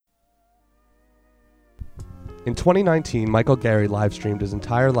In 2019, Michael Gerry live-streamed his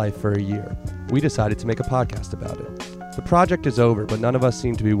entire life for a year. We decided to make a podcast about it. The project is over, but none of us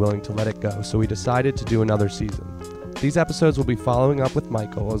seem to be willing to let it go, so we decided to do another season. These episodes will be following up with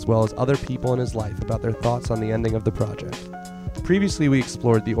Michael, as well as other people in his life, about their thoughts on the ending of the project. Previously, we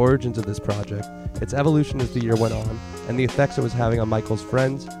explored the origins of this project, its evolution as the year went on, and the effects it was having on Michael's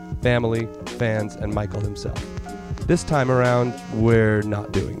friends, family, fans, and Michael himself. This time around, we're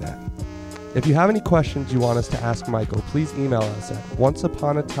not doing that. If you have any questions you want us to ask Michael, please email us at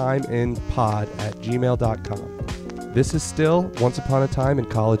onceuponatimeinpod@gmail.com. This is still Once Upon a Time in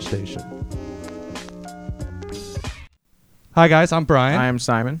College Station. Hi guys, I'm Brian. I am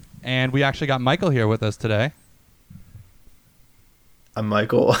Simon. And we actually got Michael here with us today. I'm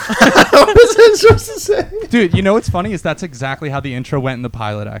Michael. What was I supposed to say? Dude, you know what's funny is that's exactly how the intro went in the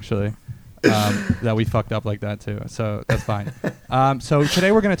pilot, actually. That we fucked up like that too, so that's fine. So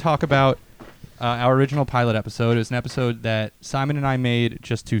today we're going to talk about our original pilot episode. It was an episode that Simon and I made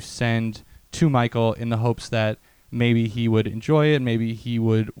just to send to Michael in the hopes that maybe he would enjoy it, maybe he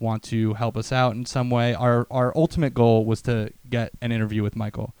would want to help us out in some way. Our ultimate goal was to get an interview with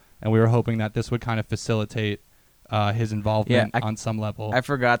Michael, and we were hoping that this would kind of facilitate his involvement on some level. I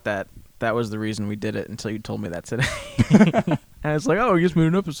forgot that was the reason we did it until you told me that today. And it's like, oh, we just made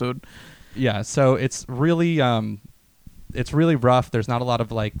an episode. Yeah, so it's really rough. There's not a lot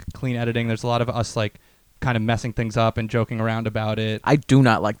of like clean editing. There's a lot of us like kind of messing things up and joking around about it. I do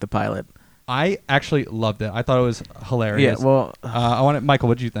not like the pilot. I actually loved it. I thought it was hilarious. Yeah, well, Michael,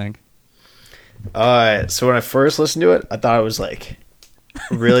 what did you think? So when I first listened to it, I thought it was like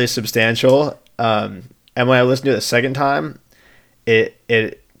really substantial. And when I listened to it the second time, it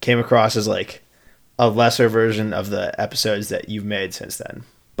came across as like a lesser version of the episodes that you've made since then.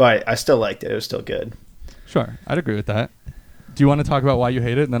 But I still liked it. It was still good. Sure, I'd agree with that. Do you want to talk about why you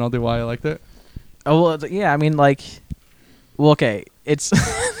hate it, and then I'll do why I liked it? Oh, well, yeah, I mean, like, well, okay, it's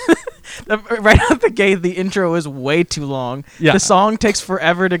right out the gate, the intro is way too long. Yeah. The song takes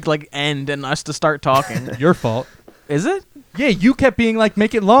forever to, like, end and us to start talking. Your fault. Is it? Yeah, you kept being like,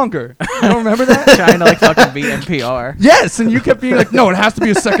 make it longer. You don't remember that? Trying to, like, fucking beat NPR. Yes, and you kept being like, no, it has to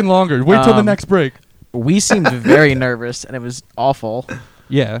be a second longer. Wait till the next break. We seemed very nervous, and it was awful.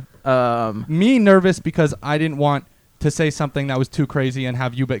 Yeah. Me nervous because I didn't want to say something that was too crazy and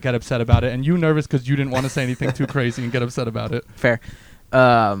have you get upset about it, and you nervous because you didn't want to say anything too crazy and get upset about it. Fair.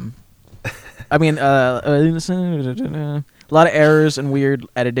 I mean, a lot of errors and weird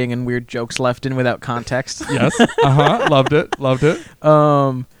editing and weird jokes left in without context. Yes. Loved it.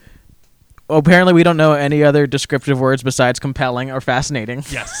 Apparently, we don't know any other descriptive words besides compelling or fascinating.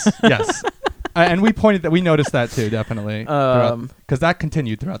 Yes. And we noticed that too, definitely, because that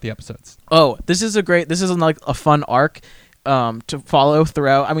continued throughout the episodes. Oh, this is like a fun arc to follow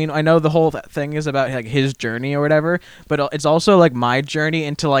throughout. I mean, I know the whole thing is about like his journey or whatever, but it's also like my journey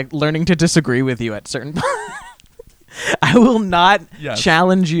into like learning to disagree with you at certain points. I will not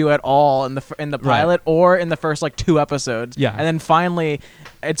challenge you at all in the pilot or in the first like 2 episodes. Yeah, and then finally.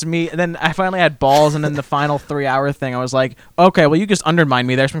 It's me. And then I finally had balls, and then the final 3-hour thing, I was like, okay, well, you just undermined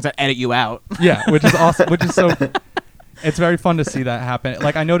me there, so I'm going to edit you out. Yeah, which is awesome. Which is so. It's very fun to see that happen.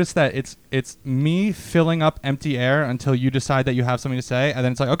 Like I noticed that it's me filling up empty air until you decide that you have something to say, and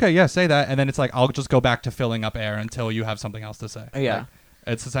then it's like, okay, yeah, say that, and then it's like I'll just go back to filling up air until you have something else to say. Yeah. Like,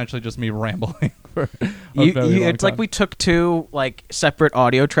 it's essentially just me rambling for it's like we took 2 like separate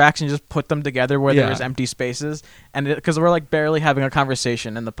audio tracks and just put them together where there was empty spaces, and because we're like barely having a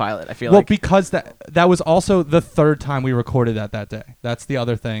conversation in the pilot. I feel like because that was also the 3rd time we recorded that day. That's the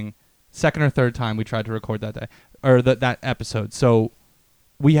other thing. 2nd or 3rd time we tried to record that day or that episode. So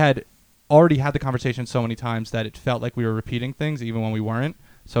we had already had the conversation so many times that it felt like we were repeating things even when we weren't.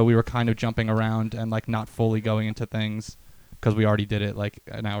 So we were kind of jumping around and like not fully going into things. Because we already did it like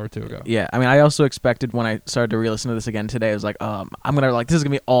an hour or 2 ago. Yeah, I mean, I also expected when I started to re-listen to this again today, I was like, I'm gonna like this is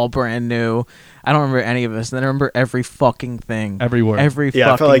gonna be all brand new. I don't remember any of this, and then I remember every fucking thing, every word, every fucking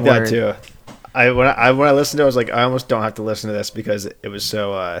I felt like word. that too. When I listened to it, I was like, I almost don't have to listen to this because it was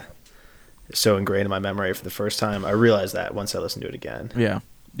so ingrained in my memory for the first time. I realized that once I listened to it again.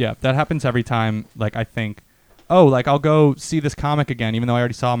 Yeah, that happens every time. Like I think. Oh, like I'll go see this comic again, even though I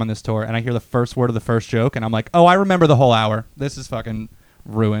already saw him on this tour, and I hear the first word of the first joke, and I'm like, oh, I remember the whole hour. This is fucking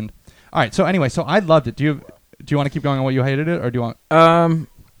ruined. All right, so anyway, so I loved it. Do you want to keep going on what you hated it, or do you want?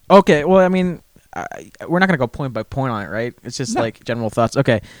 Okay. Well, I mean, we're not gonna go point by point on it, right? It's just like general thoughts.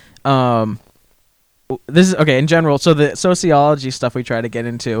 Okay. this is okay in general. So the sociology stuff we try to get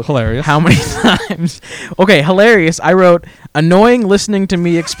into. Hilarious. How many times? Okay, hilarious. I wrote annoying listening to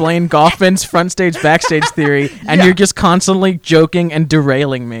me explain Goffman's front stage backstage theory, and Yeah. you're just constantly joking and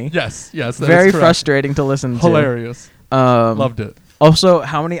derailing me. Yes. That Very is correct. frustrating to listen to. Hilarious. Loved it. Also,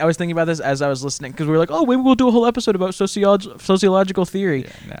 how many? I was thinking about this as I was listening because we were like, "Oh, maybe we'll do a whole episode about sociological theory."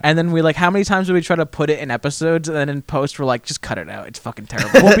 Yeah, no. And then we like, how many times did we try to put it in episodes, and then in post we're like, "Just cut it out. It's fucking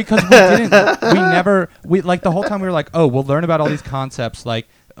terrible." Well, because we like the whole time we were like, oh, we'll learn about all these concepts like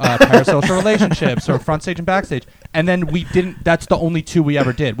parasocial relationships or front stage and backstage, and then we didn't. That's the only two we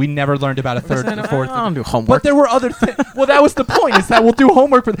ever did. We never learned about a third, I fourth. don't do homework. But there were other things. Well, that was the point. Is that we'll do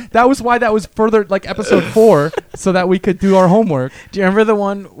homework. That was why that was further like episode 4, so that we could do our homework. Do you remember the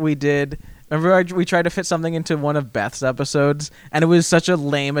one we did? Remember we tried to fit something into one of Beth's episodes, and it was such a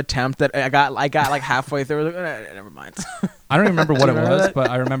lame attempt that I got like halfway through. Like, never mind. I don't remember what Do it you remember was, that?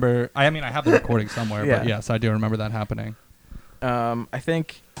 but I remember. I mean, I have the recording somewhere. Yeah. But yes, I do remember that happening. I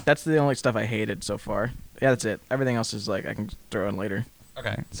think that's the only stuff I hated so far. Yeah, that's it. Everything else is like I can throw in later.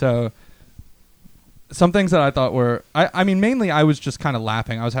 Okay, so some things that I thought were, I mean, mainly I was just kind of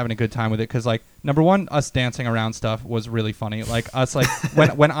laughing. I was having a good time with it because, like, number one, us dancing around stuff was really funny. Like, us, like,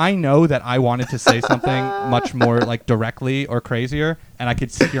 when I know that I wanted to say something much more, like, directly or crazier, and I could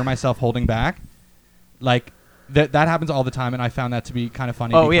hear myself holding back, like, that happens all the time, and I found that to be kind of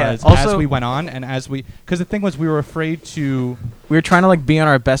funny because Also, as we went on and because the thing was we were afraid to... We were trying to like be on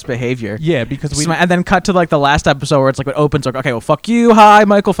our best behavior. Yeah, because we... And then cut to like the last episode where it's like it opens like, okay, well, fuck you, hi,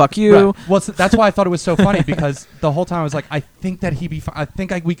 Michael, fuck you. Right. Well, that's why I thought it was so funny because the whole time I was like, I think that he'd be fine. I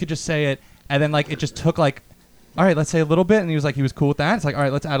think we could just say it, and then like it just took like, all right, let's say a little bit, and he was like, he was cool with that. It's like, all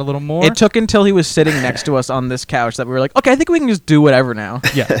right, let's add a little more. It took until he was sitting next to us on this couch that we were like, okay, I think we can just do whatever now.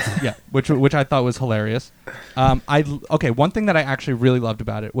 yeah, which I thought was hilarious. One thing that I actually really loved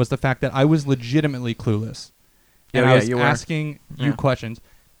about it was the fact that I was legitimately clueless, and I was you were. asking you questions,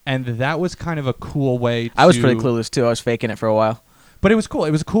 and that was kind of a cool way. I was pretty clueless too. I was faking it for a while, but it was cool.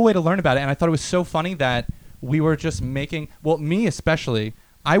 It was a cool way to learn about it, and I thought it was so funny that we were just making. Well, me especially,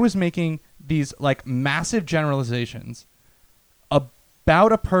 I was making these like massive generalizations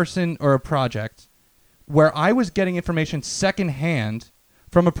about a person or a project where I was getting information secondhand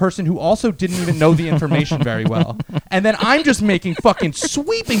from a person who also didn't even know the information very well. And then I'm just making fucking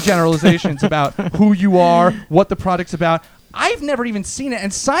sweeping generalizations about who you are, what the product's about. I've never even seen it,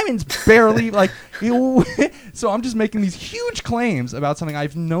 and Simon's barely like. So I'm just making these huge claims about something I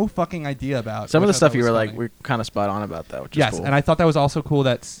have no fucking idea about. Some of the stuff you were funny. like, we're kind of spot on about that, which is Yes, cool. and I thought that was also cool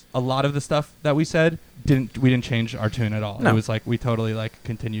that a lot of the stuff that we said we didn't change our tune at all. No. It was like we totally like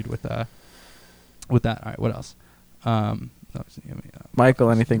continued with that. All right, what else? Michael,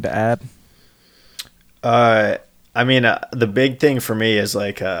 anything to add? I mean, the big thing for me is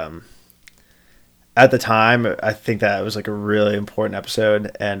like, at the time, I think that it was like a really important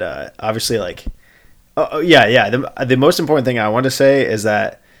episode, and obviously, like, the most important thing I want to say is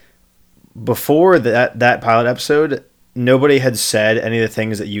that before that pilot episode, nobody had said any of the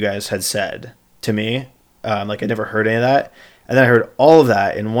things that you guys had said to me. Like, I never heard any of that, and then I heard all of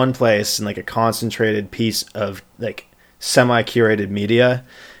that in one place in like a concentrated piece of like semi-curated media,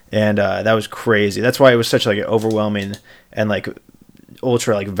 and that was crazy. That's why it was such like an overwhelming and like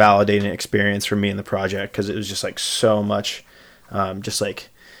ultra like validating experience for me in the project, because it was just like so much just like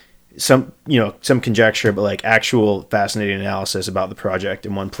some conjecture, but like actual fascinating analysis about the project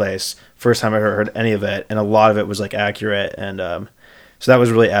in one place. First time I ever heard any of it, and a lot of it was like accurate, and so that was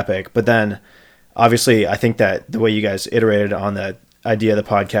really epic. But then obviously I think that the way you guys iterated on the idea of the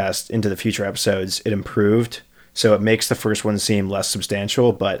podcast into the future episodes, it improved, so it makes the first one seem less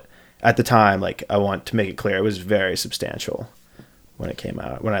substantial, but at the time, like, I want to make it clear, it was very substantial when it came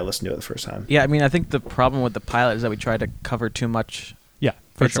out, when I listened to it the first time. Yeah, I mean, I think the problem with the pilot is that we tried to cover too much. Yeah,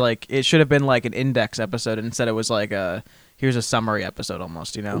 for It's sure. like, it should have been like an index episode, and instead it was like here's a summary episode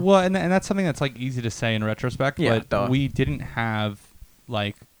almost, you know? Well, and that's something that's like easy to say in retrospect, Yeah, but duh. we didn't have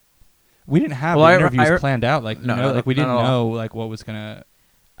the Well, interviews planned out. Like, No, like we not didn't at all. know like what was gonna.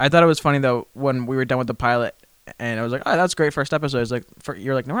 I thought it was funny though when we were done with the pilot, and I was like, "Oh, that's great first episode." I was like,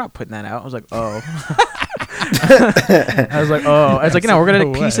 "You're like, no, we're not putting that out." I was like, "Oh." I was like, we're gonna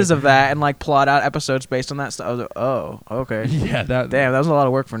No take pieces of that and like plot out episodes based on that stuff. I was like, "Oh, okay." Yeah, Damn, that was a lot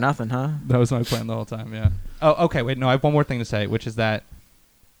of work for nothing, huh? that was my plan the whole time. Yeah. Oh, okay. Wait, no, I have one more thing to say, which is that,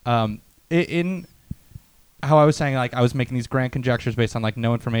 in how I was saying, like, I was making these grand conjectures based on like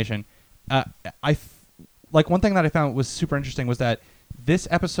no information. Like one thing that I found was super interesting was that this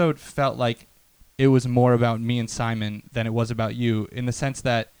episode felt like it was more about me and Simon than it was about you, in the sense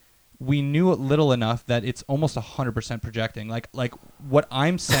that we knew little enough that it's almost 100% projecting. Like what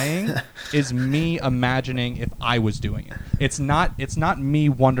I'm saying is me imagining if I was doing it. It's not me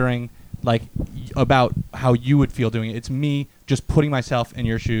wondering like about how you would feel doing it. It's me just putting myself in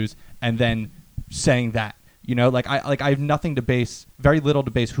your shoes and then saying that. You know, like I have nothing to base, very little to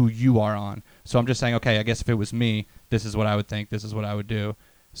base who you are on. So I'm just saying, okay, I guess if it was me, this is what I would think, this is what I would do.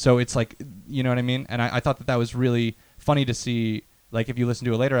 So it's like, you know what I mean? And I thought that was really funny to see. Like if you listen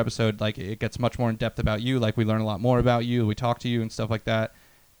to a later episode, like it gets much more in depth about you. Like we learn a lot more about you. We talk to you and stuff like that.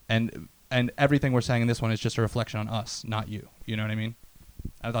 And everything we're saying in this one is just a reflection on us, not you. You know what I mean?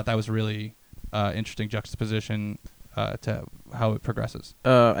 I thought that was really interesting juxtaposition to how it progresses.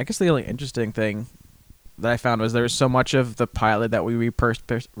 I guess the only interesting thing that I found was there was so much of the pilot that we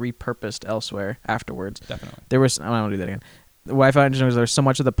repurposed elsewhere afterwards. Definitely. I don't do that again. What I found interesting was there was so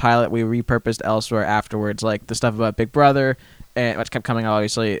much of the pilot we repurposed elsewhere afterwards, like the stuff about Big Brother, and which kept coming,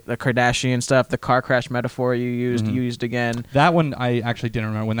 obviously, the Kardashian stuff, the car crash metaphor you used again. That one I actually didn't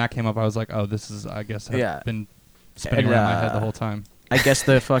remember. When that came up, I was like, oh, this is, I guess, been spinning around my head the whole time. I guess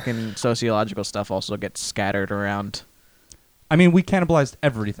the fucking sociological stuff also gets scattered around. I mean, we cannibalized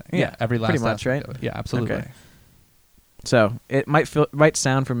everything. Yeah, every last pretty much, right? of it. Yeah, absolutely. Okay. So it might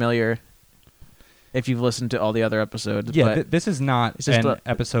sound familiar if you've listened to all the other episodes. Yeah, but this is not an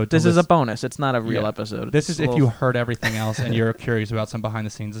episode. This is a bonus. It's not a real episode. This is if you heard everything else and you're curious about some behind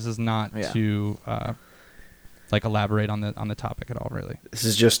the scenes. This is not to like elaborate on the topic at all, really. This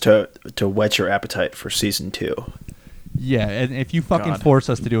is just to whet your appetite for season 2. Yeah, and if you fucking force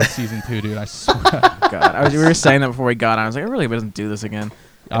us to do a season 2, dude, I swear. God, we were saying that before we got on. I was like, I really wouldn't do this again.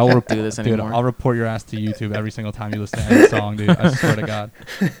 I won't do this anymore. Dude, I'll report your ass to YouTube every single time you listen to any song, dude. I swear to God.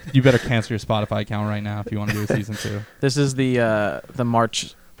 You better cancel your Spotify account right now if you want to do a season 2. This is the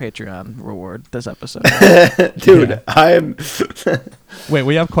March Patreon reward, this episode. Dude, I'm... Wait,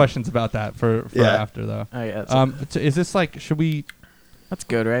 we have questions about that for after, though. Oh, yeah. Is this like, should we... That's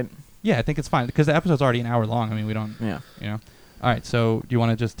good, right? Yeah, I think it's fine, because the episode's already an hour long. I mean, we don't... Yeah. You know? All right, so do you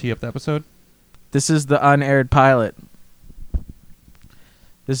want to just tee up the episode? This is the unaired pilot.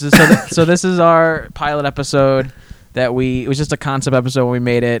 This is this is our pilot episode that it was just a concept episode when we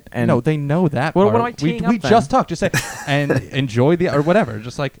made it. And no, they know that. What part. am I teeing We up then? just talked. Just say and enjoy or whatever.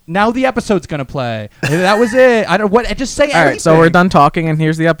 Just like now the episode's gonna play. That was it. I don't what. Just say. All right, so we're done talking, and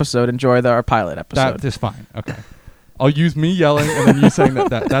here's the episode. Enjoy our pilot episode. That is fine. Okay, I'll use me yelling and then you saying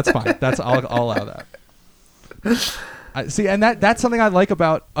that. That's fine. I'll allow that. See, and that's something I like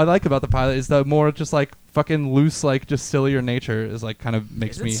about the pilot is the more just like fucking loose, like just sillier nature is like kind of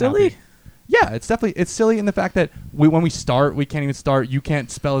makes me silly. Happy. Yeah, it's silly in the fact that when we start, we can't even start. You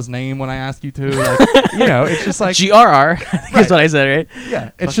can't spell his name when I ask you to. Like, you know, it's just like GRR. That's what I said, right?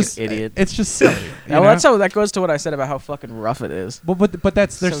 Yeah, it's fucking just idiot. It's just silly. Well, that goes to what I said about how fucking rough it is. But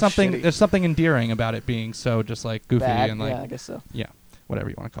there's So something shitty. there's something endearing about it being so just like goofy Bad, and like yeah, I guess so. Yeah, whatever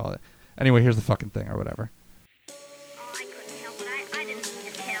you want to call it. Anyway, here's the fucking thing or whatever. Oh, I couldn't help it. I didn't mean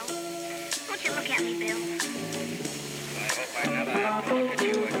to tell. Won't you look at me, Bill? I hope I never have to look at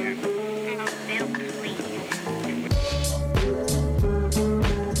you again. Oh, Bill, please.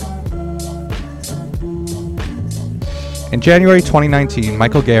 In January 2019,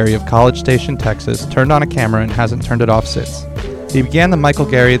 Michael Gerry of College Station, Texas, turned on a camera and hasn't turned it off since. He began the Michael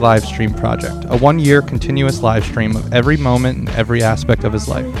Gerry live stream project, a one-year continuous live stream of every moment and every aspect of his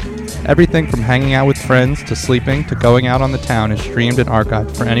life. Everything from hanging out with friends to sleeping to going out on the town is streamed and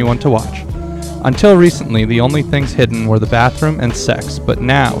archived for anyone to watch. Until recently, the only things hidden were the bathroom and sex, but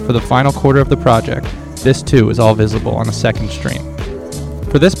now, for the final quarter of the project, this too is all visible on a second stream.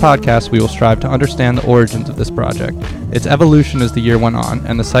 For this podcast, we will strive to understand the origins of this project, its evolution as the year went on,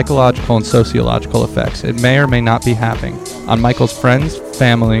 and the psychological and sociological effects it may or may not be having on Michael's friends,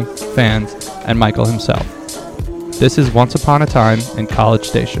 family, fans, and Michael himself. This is Once Upon a Time in College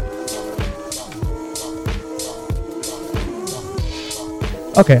Station.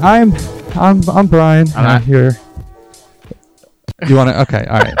 Okay, I'm Brian. I'm here. You want to? Okay,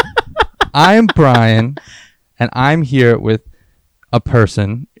 all right. I'm Brian, and I'm here with a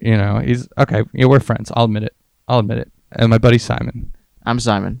person. You know, he's okay. Yeah, we're friends. I'll admit it. And my buddy Simon. I'm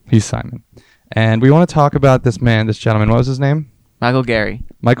Simon. He's Simon, and we want to talk about this gentleman. What was his name? Michael Gerry.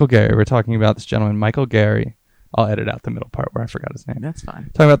 Michael Gerry. We're talking about this gentleman, Michael Gerry. I'll edit out the middle part where I forgot his name. That's fine.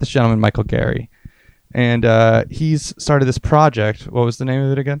 Talking about this gentleman, Michael Gerry, and he's started this project. What was the name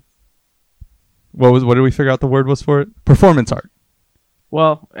of it again? What did we figure out the word was for it? Performance art.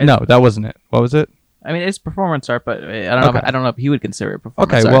 Well, No, that wasn't it. What was it? I mean, it's performance art, but I don't know if he would consider it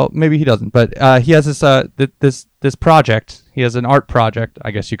performance art. Okay, well, maybe he doesn't. But he has this project. He has an art project,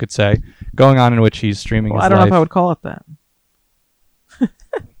 I guess you could say, going on in which he's streaming his I don't know life. if I would call it that.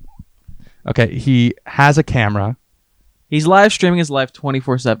 Okay, he has a camera. He's live streaming his life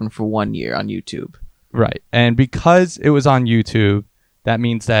 24/7 for 1 year on YouTube. Right. And because it was on YouTube, that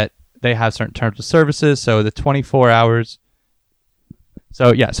means that they have certain terms of services. So the 24 hours.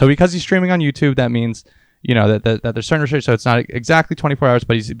 So because he's streaming on YouTube, that means, that there's certain restrictions. So it's not exactly 24 hours,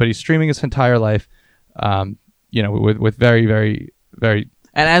 but he's streaming his entire life, with very, very, very.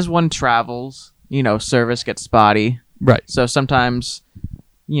 And as one travels, service gets spotty. Right. So sometimes,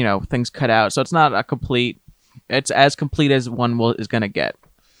 things cut out. So it's not a complete. It's as complete as one is going to get.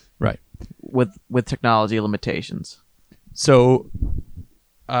 Right. With technology limitations. So,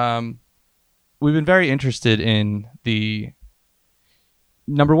 we've been very interested in the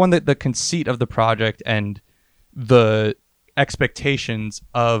number one, the conceit of the project and the expectations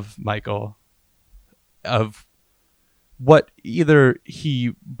of Michael, of what either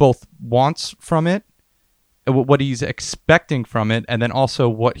he both wants from it, what he's expecting from it, and then also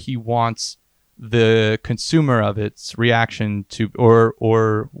what he wants the consumer of its reaction to,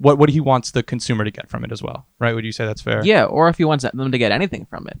 or what he wants the consumer to get from it as well, right? Would you say that's fair? Yeah, or if he wants them to get anything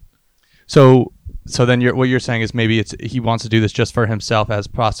from it. So then what you're saying is maybe he wants to do this just for himself as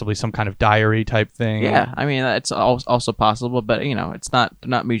possibly some kind of diary type thing. Yeah, I mean it's also possible, but it's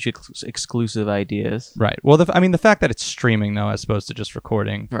not mutually exclusive ideas. Right. Well, the fact that it's streaming though, as opposed to just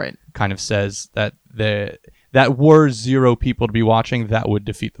recording, right, kind of says that that were 0 people to be watching, that would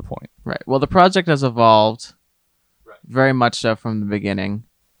defeat the point. Right. Well, the project has evolved very much so from the beginning.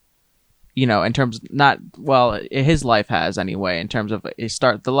 In terms of his life has anyway. In terms of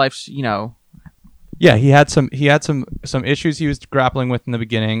the life's. Yeah, he had some issues he was grappling with in the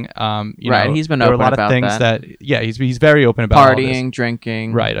beginning. Right, he's been there open were a lot about of things that. He's very open about all partying, this.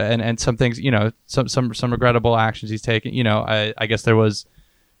 drinking. Right, and some things, some regrettable actions he's taken. I guess there was,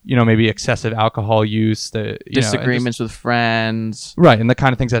 maybe excessive alcohol use, disagreements with friends. Right, and the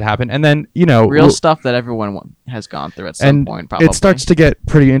kind of things that happen, and then real stuff that everyone has gone through at some point. Probably it starts to get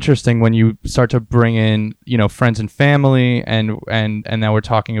pretty interesting when you start to bring in, friends and family, and now we're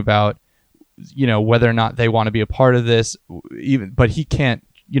talking about, whether or not they want to be a part of this, but he can't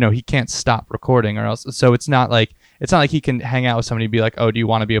stop recording or else. So it's not like he can hang out with somebody and be like, oh, do you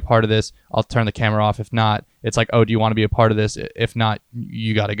want to be a part of this? I'll turn the camera off. If not, it's like, oh, do you want to be a part of this? If not,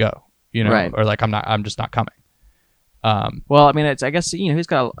 you got to go, right. Or like, I'm just not coming. Well, I mean, I guess,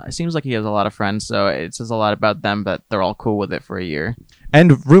 it seems like he has a lot of friends, so it says a lot about them, but they're all cool with it for a year.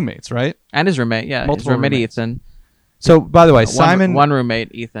 And roommates, right? And his roommate. Yeah. Multiple his roommate, roommates. Ethan. So, by the way, Simon, one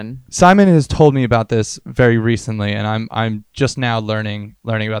roommate, Ethan. Simon has told me about this very recently, and I'm just now learning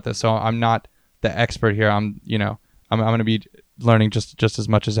about this. So I'm not the expert here. I'm going to be learning just as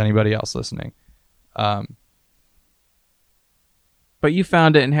much as anybody else listening. But you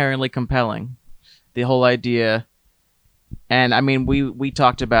found it inherently compelling, the whole idea, and I mean we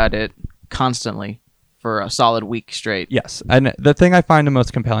talked about it constantly for a solid week straight. Yes, and the thing I find the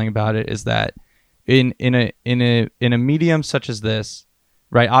most compelling about it is that in a medium such as this,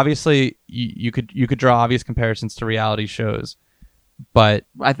 right? Obviously, you could draw obvious comparisons to reality shows, but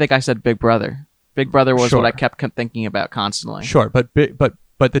I think I said Big Brother. Big Brother was Sure. what I kept thinking about constantly. Sure, but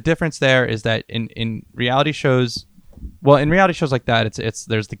the difference there is that in reality shows, well, in reality shows like that, it's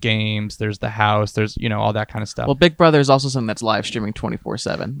there's the games, there's the house, there's all that kind of stuff. Well, Big Brother is also something that's live streaming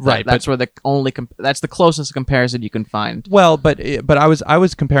 24/7. Right, That's where that's the closest comparison you can find. Well, but I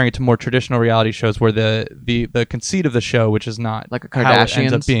was comparing it to more traditional reality shows where the conceit of the show, which is not Like a how it ends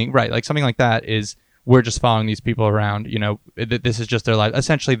Kardashians? up being, right? Like something like that is we're just following these people around. This is just their life.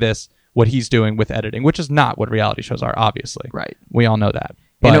 Essentially, what he's doing with editing, which is not what reality shows are. Obviously, Right. We all know that.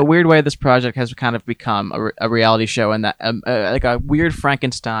 In But a weird way, this project has kind of become a reality show, and that like a weird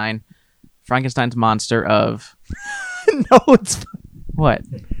Frankenstein's monster of what?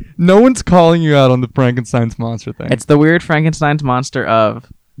 no one's calling you out on the Frankenstein's monster thing. It's the weird Frankenstein's monster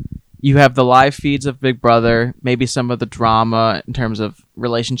of you have the live feeds of Big Brother, maybe some of the drama in terms of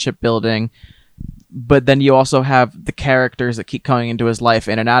relationship building, but then you also have the characters that keep coming into his life,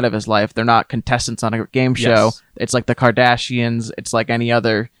 in and out of his life. They're not contestants on a game show. Yes. It's like the Kardashians. It's like any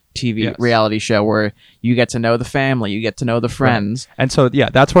other TV Yes. reality show where you get to know the family, you get to know the friends. And so, yeah,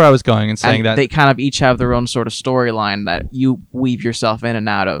 that's where I was going and saying And that they kind of each have their own sort of storyline that you weave yourself in and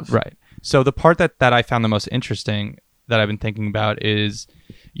out of. Right. So the part that I found the most interesting that I've been thinking about is,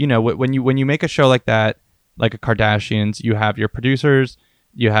 when you make a show like that, like a Kardashians, you have your producers,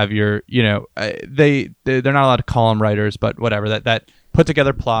 you have your, they're not allowed to call them writers, but whatever, that put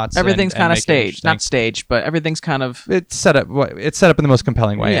together plots. Everything's and kind of make it staged, interesting. not staged, but everything's kind of It's set up in the most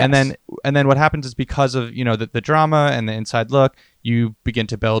compelling way. Yes. And then what happens is because of, the drama and the inside look, you begin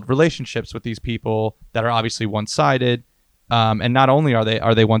to build relationships with these people that are obviously one-sided. and not only are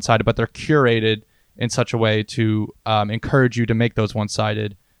they one-sided, but they're curated in such a way to encourage you to make those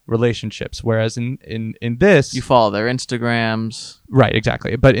one-sided relationships. Whereas in this, You follow their Instagrams. right,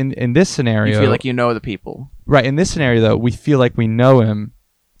 exactly. But in this scenario, You feel like you know the people. right, in this scenario though, we feel like we know him,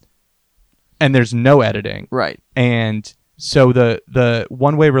 and there's no editing, Right. and so the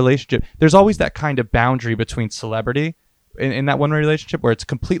one-way relationship, there's always that kind of boundary between celebrity in that one-way relationship where it's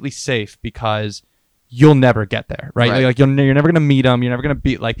completely safe because you'll never get there, right? Right. Like you're never going to meet them. You're never going to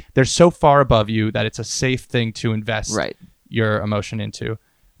be like, they're so far above you that it's a safe thing to invest Right. your emotion into.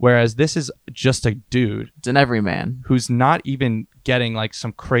 Whereas this is just a dude It's an everyman. who's not even getting like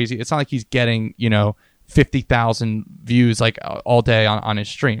some crazy, it's not like he's getting, 50,000 views like all day on his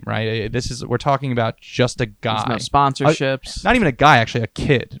stream, right? We're talking about just a guy. There's no sponsorships. Not even a guy, actually, a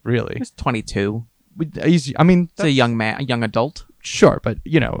kid, really. He's 22. He's It's a young man, a young adult. sure, but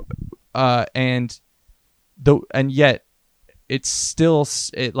and yet it's still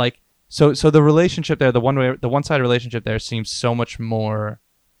so the relationship there, the one-sided relationship there seems so much more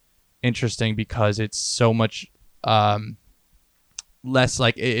interesting because it's so much less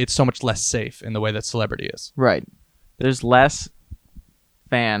like it's so much less safe in the way that celebrity is. Right. There's less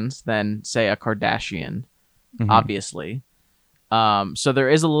fans than, say, a Kardashian, obviously. So there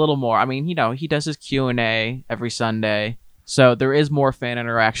is a little more. I mean, he does his Q&A every Sunday. So there is more fan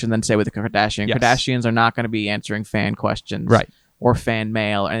interaction than, say, with the Kardashian. Yes. Kardashians are not going to be answering fan questions. Right. Or fan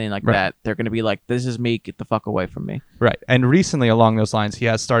mail or anything like Right. that. They're going to be like, this is me. Get the fuck away from me. Right. And recently along those lines, he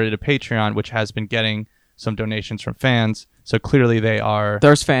has started a Patreon, which has been getting some donations from fans. So clearly they are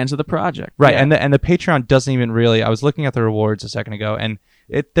There's fans of the project. right. Yeah. And the Patreon doesn't even really, I was looking at the rewards a second ago, and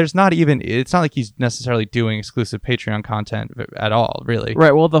it's not like he's necessarily doing exclusive Patreon content at all, really.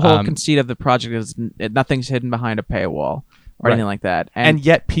 Right. Well, the whole Um, conceit of the project is nothing's hidden behind a paywall or Right. anything like that. And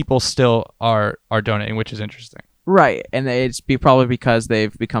yet people still are donating, which is interesting. Right, and probably because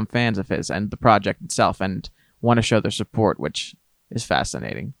they've become fans of his and the project itself and want to show their support, which is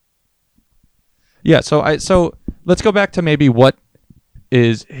fascinating. Yeah, so let's go back to maybe what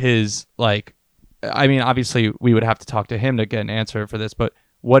is his like. I mean, obviously we would have to talk to him to get an answer for this, but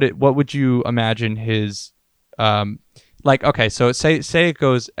what would you imagine his like? Okay, so say it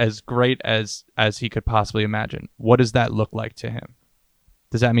goes as great as he could possibly imagine. What does that look like to him?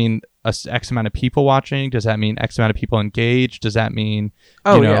 Does that mean X amount of people watching? Does that mean X amount of people engaged? Does that mean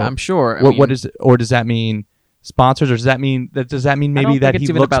Yeah, I'm sure. What is it, or does that mean sponsors, or does that mean maybe that he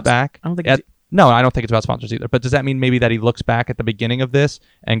looks back? I don't think at, no, I don't think it's about sponsors either. But does that mean maybe that he looks back at the beginning of this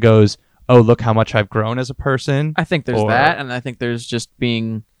and goes, "Oh, look how much I've grown as a person"? I think there's or, that, and I think there's just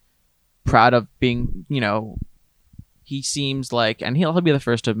being proud of being, he seems like, and he'll be the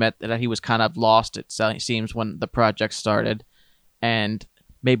first to admit that he was kind of lost, it seems, when the project started, and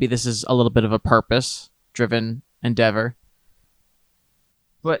maybe this is a little bit of a purpose-driven endeavor.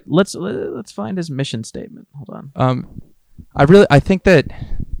 But let's find his mission statement. Hold on. I think that,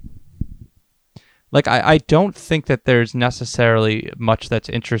 like, I don't think that there's necessarily much that's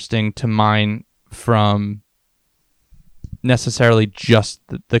interesting to mine from necessarily just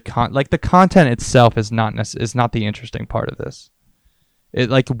the content itself is not the interesting part of this. It,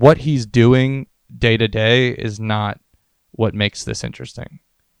 like, what he's doing day to day is not what makes this interesting.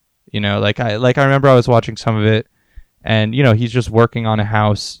 Like I remember I was watching some of it, and he's just working on a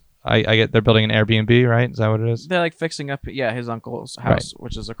house. I get they're building an Airbnb, right? Is that what it is? They're like fixing up, his uncle's house,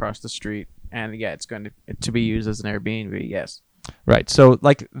 which is across the street, and it's going to be used as an Airbnb. Yes. Right. So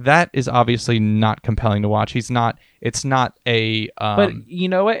like that is obviously not compelling to watch. It's not a. But you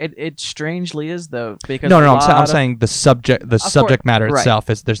know what? It strangely is though, because No. I'm saying the subject matter right. itself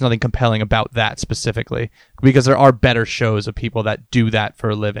is there's nothing compelling about that specifically, because there are better shows of people that do that for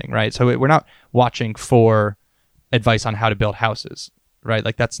a living, right? So we're not watching for advice on how to build houses, right?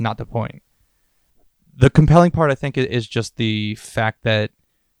 Like that's not the point. The compelling part, I think, is just the fact that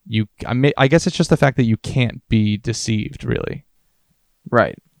I guess it's just the fact that you can't be deceived, really.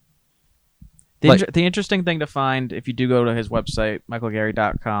 Right. Like- The interesting thing to find if you do go to his website,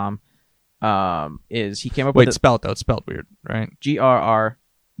 michaelgerry.com, is he came up Wait, with spell it though. It's spelled weird, right? GRR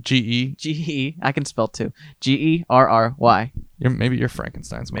GE. I can spell too. GERRY. Maybe you're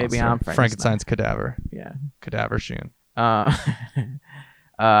Frankenstein's monster. Maybe I'm Frankenstein's cadaver. Yeah. Cadaver Shun.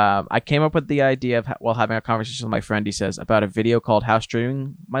 I came up with the idea while having a conversation with my friend. He says about a video called "How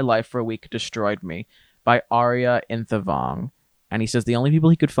Streaming My Life for a Week Destroyed Me" by Arya Inthavong, and he says the only people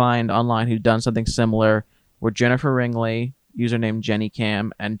he could find online who'd done something similar were Jennifer Ringley, username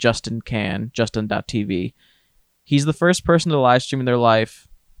JennyCam, and Justin Can, Justin.tv. He's the first person to live stream their life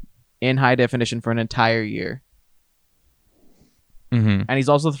in high definition for an entire year. Mm-hmm. And he's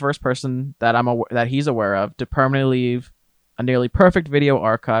also the first person that that he's aware of to permanently leave a nearly perfect video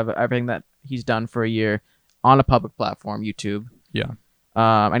archive of everything that he's done for a year on a public platform, YouTube. Yeah.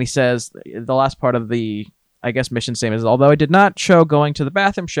 And he says the last part of the, I guess, mission statement is, although I did not show going to the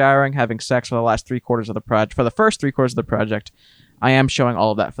bathroom, showering, having sex for the last 3/4 of the project, for the first 3/4 of the project, I am showing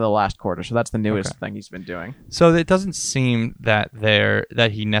all of that for the last quarter. So that's the newest thing he's been doing. So it doesn't seem that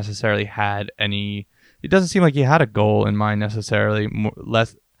he necessarily had any. It doesn't seem like he had a goal in mind necessarily.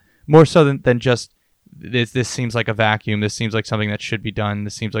 More so than just this. This seems like a vacuum. This seems like something that should be done.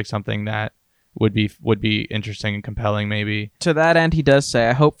 This seems like something that would be interesting and compelling, maybe. To that end, he does say,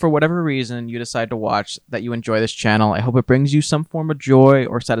 I hope for whatever reason you decide to watch that you enjoy this channel. I hope it brings you some form of joy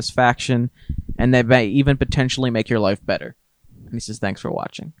or satisfaction, and that may even potentially make your life better. And he says, thanks for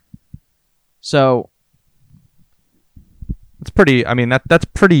watching. So it's pretty. I mean, that's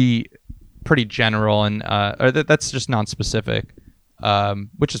pretty general, and that's just non-specific,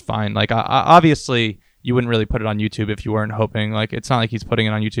 which is fine. Like, obviously, you wouldn't really put it on YouTube if you weren't hoping. Like, it's not like he's putting it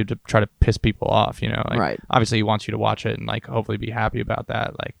on YouTube to try to piss people off, you know? Like, right. Obviously, he wants you to watch it and, like, hopefully be happy about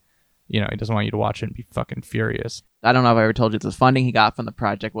that. Like, you know, he doesn't want you to watch it and be fucking furious. I don't know if I ever told you the funding he got from the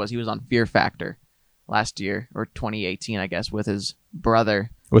project was he was on Fear Factor last year, or 2018, I guess, with his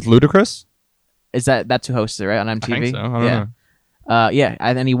brother. With Ludacris? That's who hosts it, right, on MTV? I think so. I don't know. Yeah,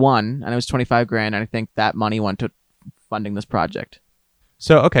 and then he won, and it was $25,000, and I think that money went to funding this project.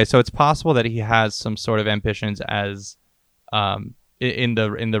 So it's possible that he has some sort of ambitions as in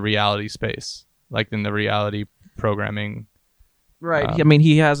the reality space, like in the reality programming. Right. I mean,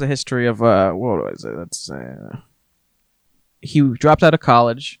 he has a history of what was it? He dropped out of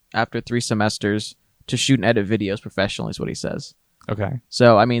college after 3 semesters to shoot and edit videos professionally, is what he says. Okay.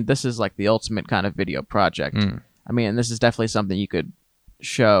 So I mean, this is like the ultimate kind of video project. I mean, and this is definitely something you could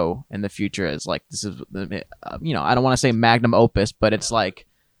show in the future as like, this is you know, I don't want to say magnum opus, but it's like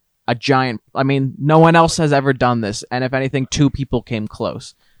a giant. I mean, no one else has ever done this, and if anything, 2 people came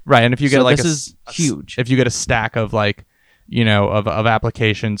close. Right, and if you get like this is huge. If you get a stack of, like, you know, of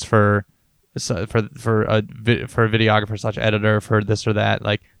applications for a videographer / editor for this or that,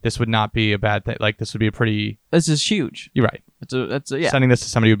 like, this would not be a bad thing. Like, this would be a pretty. This is huge. You're right. It's yeah. Sending this to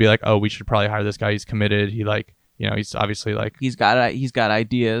somebody would be like, oh, we should probably hire this guy. He's committed. He, like, you know, he's obviously, like, he's got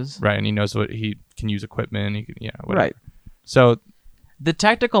ideas. Right, and he knows what he can use equipment. He can, you know, whatever. Right. So the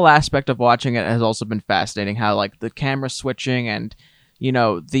technical aspect of watching it has also been fascinating. How, like, the camera switching, and, you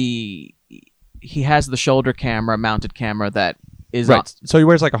know, he has the shoulder camera, mounted camera that is right. So he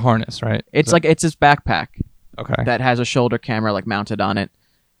wears like a harness, right? It's like it's his backpack. Okay. That has a shoulder camera like mounted on it,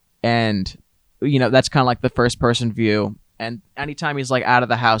 and you know that's kind of like the first person view. And anytime he's like out of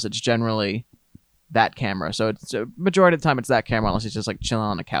the house, it's generally that camera. So it's majority of the time it's that camera, unless he's just like chilling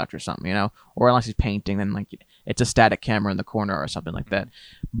on a couch or something, you know, or unless he's painting, then like it's a static camera in the corner or something like that.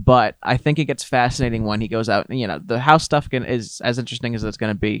 But I think it gets fascinating when he goes out. And, you know, the house stuff is as interesting as it's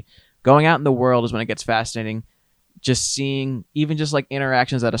going to be. Going out in the world is when it gets fascinating. Just seeing even just like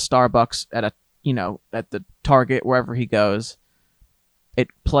interactions at a Starbucks, at a, you know, at the Target, wherever he goes, it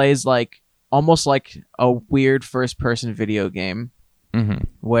plays like almost like a weird first person video game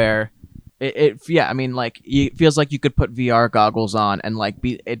where yeah, I mean, like, it feels like you could put VR goggles on and like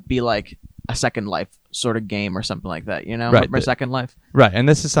it'd be like a Second Life sort of game or something like that, you know? Right. Or Second Life. Right. And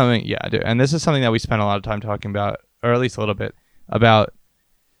this is something, yeah, dude. And this is something that we spent a lot of time talking about, or at least a little bit about,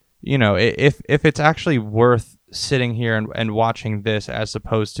 you know, if it's actually worth sitting here and watching this as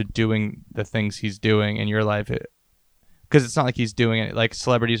opposed to doing the things he's doing in your life. Because it's not like he's doing it, like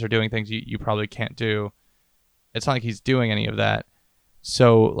celebrities are doing things you probably can't do. It's not like he's doing any of that.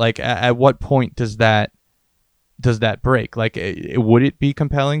 So, like, at what point does that break? Like, would it be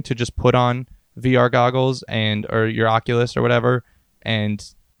compelling to just put on VR goggles or your Oculus or whatever, and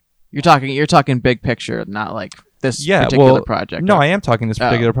you're talking big picture, not like this particular project. No, I am talking this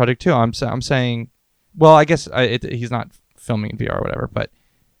particular project too. I'm saying, well, I guess he's not filming in VR or whatever, but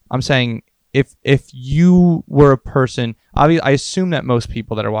I'm saying if you were a person, I assume that most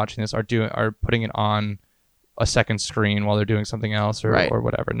people that are watching this are putting it on a second screen while they're doing something else or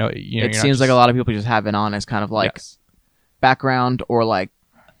whatever. No, you know, it seems like a lot of people just have it on as kind of like background or like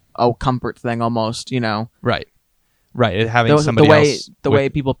a comfort thing almost, you know. Right. Having somebody else. The way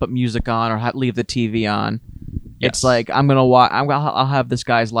people put music on or leave the TV on. Yes. It's like I'll have this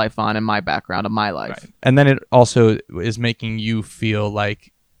guy's life on in my background of my life. Right. And then it also is making you feel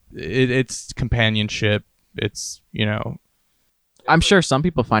like it's companionship. It's, you know. I'm sure some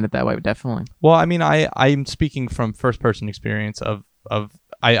people find it that way, definitely. Well, I mean, I'm speaking from first person experience of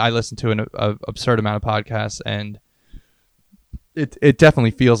I listen to an absurd amount of podcasts, and it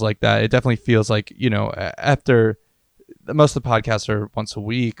definitely feels like that. It definitely feels like, you know, after most of the podcasts are once a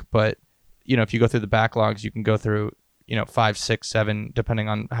week, but you know, if you go through the backlogs, you can go through 5, 6, 7, depending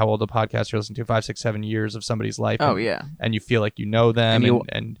on how old the podcast you're listening to, 5, 6, 7 years of somebody's life. Oh, and, yeah. And you feel like you know them And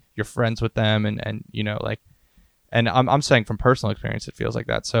and you're friends with them and like, and I'm saying from personal experience, it feels like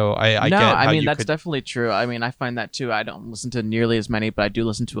that. So I no, get how I mean, you that's could, definitely true. I mean, I find that too. I don't listen to nearly as many, but I do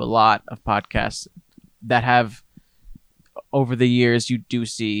listen to a lot of podcasts that have, over the years, you do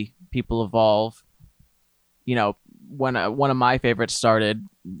see people evolve. When one of my favorites started,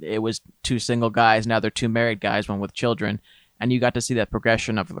 it was 2 single guys. Now they're 2 married guys, one with children. And you got to see that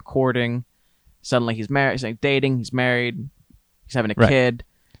progression of the courting. Suddenly he's married, he's like dating, he's married, he's having a Right. kid.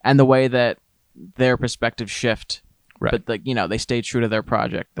 And the way that their perspectives shift. Right. But they stay true to their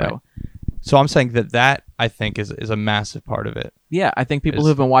project, though. Right. So I'm saying that I think is a massive part of it. Yeah, I think people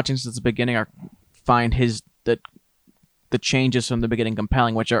who've been watching since the beginning find the changes from the beginning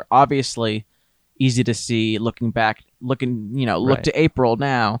compelling, which are obviously easy to see looking back, look Right. to April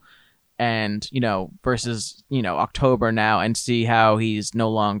now and, versus, October now and see how he's no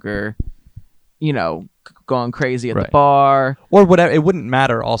longer, going crazy at the Right. bar. Or whatever. It wouldn't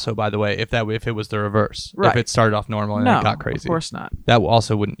matter also, by the way, if it was the reverse. Right. If it started off normal and No, then it got crazy. of course not. That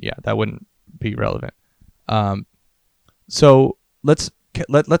also wouldn't be relevant. So let's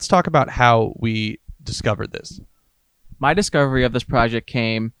talk about how we discovered this. My discovery of this project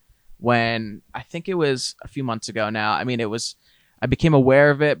came when I think it was a few months ago now. I mean, I became aware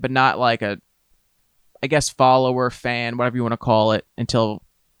of it, but not like I guess follower, fan, whatever you want to call it, until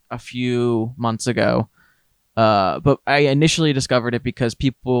a few months ago. But I initially discovered it because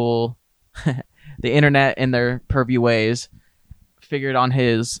people, the internet in their pervy ways, figured on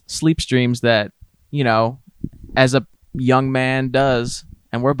his sleep streams that, as a young man does,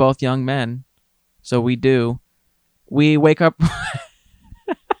 and we're both young men, so we wake up.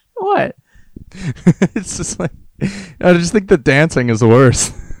 What? It's just like, I just think the dancing is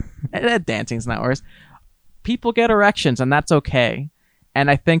worse. That dancing's not worse. People get erections, and that's okay. And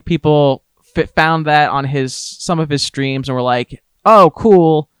I think people found that on some of his streams and were like, "Oh,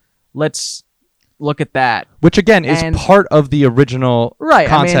 cool, let's look at that." Which again is And- part of the original Right.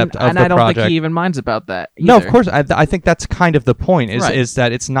 concept of and the I don't project. think he even minds about that. No, of either. course. I think that's kind of the point. Right. Is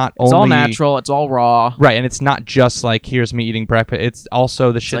that it's not It's only all natural. It's all raw. right, and it's not just like here's me eating breakfast. It's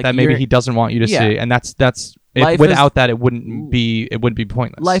also the shit like that maybe you're- he doesn't want you to Yeah. see, and that's Life without that it wouldn't be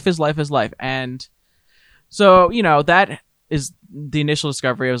pointless. Life is life. And so, that is the initial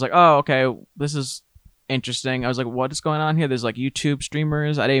discovery. I was like, oh, okay, this is interesting. I was like, what is going on here? There's like YouTube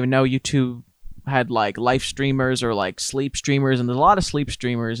streamers. I didn't even know YouTube had like life streamers or like sleep streamers, and there's a lot of sleep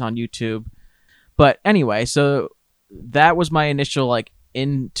streamers on YouTube. But anyway, so that was my initial like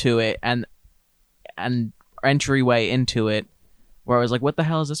into it and entryway into it, where I was like, what the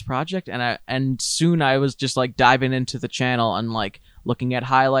hell is this project? And soon I was just like diving into the channel and like looking at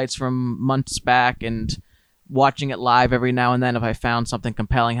highlights from months back and watching it live every now and then if I found something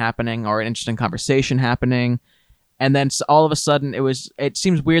compelling happening or an interesting conversation happening. And then all of a sudden it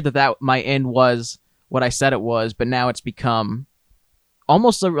seems weird that my end was what I said it was, but now it's become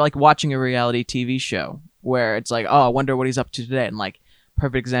almost like watching a reality TV show where it's like, oh, I wonder what he's up to today. And like,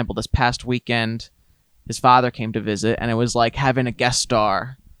 perfect example, this past weekend, his father came to visit, and it was like having a guest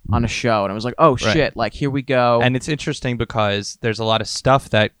star on a show, and it was like, oh shit, Right. like here we go. And it's interesting because there's a lot of stuff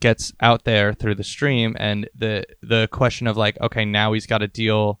that gets out there through the stream, and the question of like, okay, now he's got to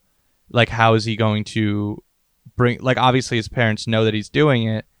deal, like, how is he going to bring, like, obviously his parents know that he's doing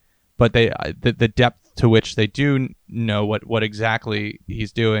it, but the depth to which they do know what exactly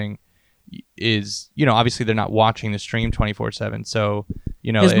he's doing is, obviously they're not watching the stream 24/7, so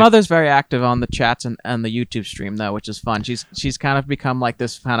his mother's very active on the chats and the YouTube stream though, which is fun. She's kind of become like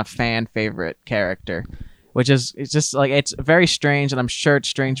this kind of fan favorite character, which is, it's just like, it's very strange, and I'm sure it's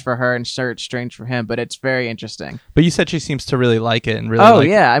strange for her and sure it's strange for him, but it's very interesting. But you said she seems to really like it and really Oh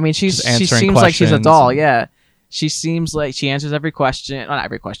like I mean, she just answering seems like she's a questions doll. and- Yeah, she seems like she answers every question. Well, not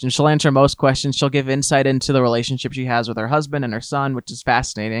every question. She'll answer most questions. She'll give insight into the relationship she has with her husband and her son, which is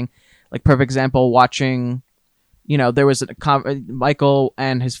fascinating. Like, perfect example, watching, there was Michael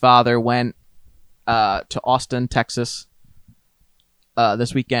and his father went to Austin, Texas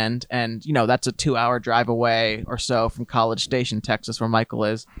this weekend, and that's a 2-hour drive away or so from College Station, Texas, where Michael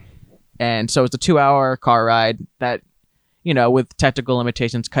is. And so it's a 2-hour car ride that, with technical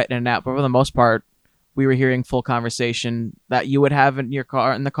limitations cut in and out, but for the most part, we were hearing full conversation that you would have in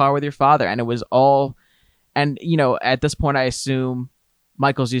the car with your father. And it was all, and at this point I assume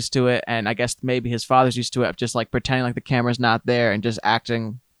Michael's used to it, and I guess maybe his father's used to it, just like pretending like the camera's not there and just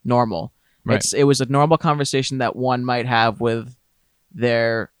acting normal. Right. It was a normal conversation that one might have with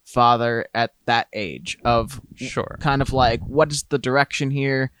their father at that age, of Sure. kind of like, what is the direction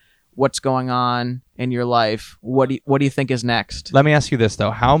here? what's going on in your life. What do you think is next? Let me ask you this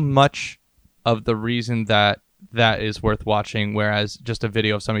though: how much of the reason that is worth watching, whereas just a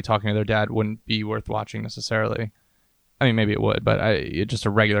video of somebody talking to their dad wouldn't be worth watching necessarily? I mean, maybe it would, but just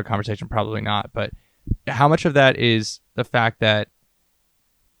a regular conversation, probably not. But how much of that is the fact that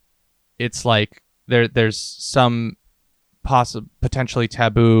it's like there's some potentially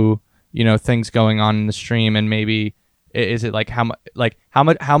taboo, things going on in the stream, and maybe is it like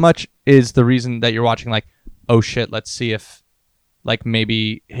how much is the reason that you're watching, like, oh shit, let's see if like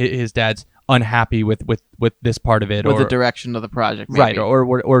maybe his dad's unhappy with this part of it, with or the direction of the project, maybe. right,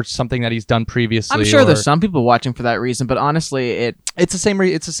 or something that he's done previously. I'm sure there's some people watching for that reason, but honestly, it's the same.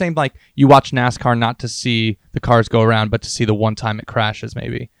 It's the same, like you watch NASCAR not to see the cars go around, but to see the one time it crashes.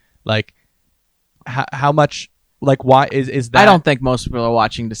 Maybe like how much, like, why is that? I don't think most people are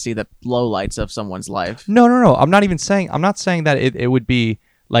watching to see the lowlights of someone's life. No. I'm not saying that it would be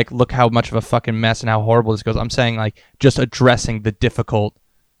like, look how much of a fucking mess and how horrible this goes. I'm saying like just addressing the difficult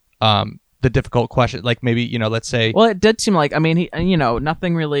question, like maybe, let's say. Well, it did seem like, I mean,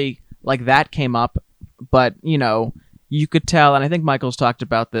 nothing really like that came up, but you could tell, and I think Michael's talked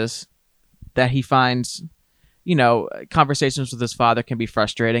about this, that he finds, conversations with his father can be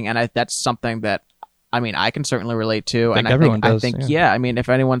frustrating, and that's something that, I mean, I can certainly relate to. I think, yeah. I mean, if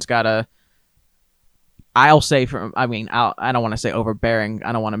anyone's got I'll say I don't want to say overbearing.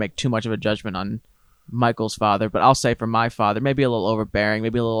 I don't want to make too much of a judgment on Michael's father, but I'll say for my father, maybe a little overbearing,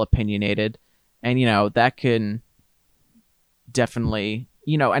 maybe a little opinionated, and that can definitely,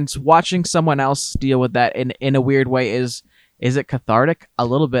 and watching someone else deal with that in a weird way is it cathartic? A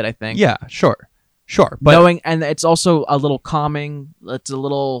little bit, I think. Yeah, sure, but knowing, and it's also a little calming.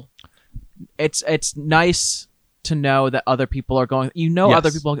 It's nice to know that other people are going. Yes.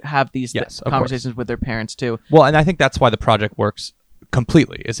 Other people have these conversations with their parents too. Well, and I think that's why the project works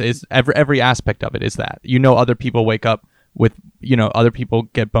completely. Is every aspect of it is that other people wake up with other people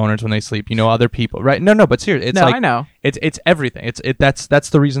get boners when they sleep. Other people, right? No, but seriously, it's like, I know it's everything. That's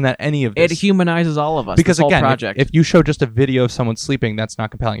the reason that any of this, it humanizes all of us. Because this whole again, project. if you show just a video of someone sleeping, that's not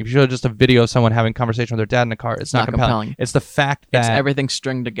compelling. If you show just a video of someone having a conversation with their dad in a car, it's not compelling. It's the fact that it's everything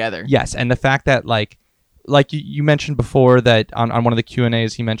stringed together. Yes, and the fact that like you mentioned before that on one of the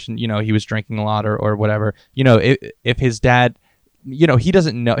Q&As, he mentioned he was drinking a lot or whatever. If his dad, he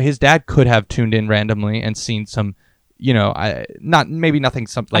doesn't know, his dad could have tuned in randomly and seen some, nothing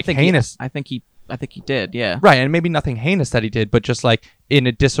something like heinous. I think he did, yeah. Right, and maybe nothing heinous that he did, but just like in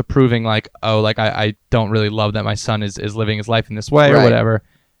a disapproving, like, oh, like I don't really love that my son is living his life in this way, or whatever.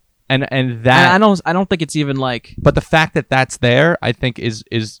 And that, and I don't think it's even like. But the fact that that's there, I think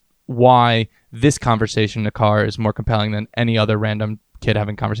is why this conversation in a car is more compelling than any other random kid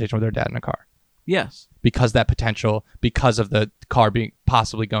having a conversation with their dad in a car. Yes. Because that potential, because of the car being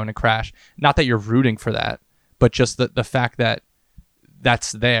possibly going to crash. Not that you're rooting for that, but just the fact that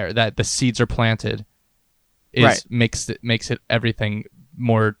that's there, that the seeds are planted, makes it everything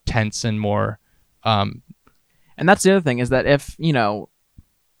more tense and more. And that's the other thing, is that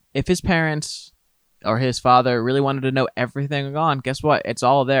if his parents or his father really wanted to know everything going on, guess what? It's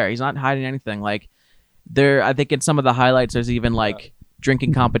all there. He's not hiding anything. Like I think in some of the highlights, there's even like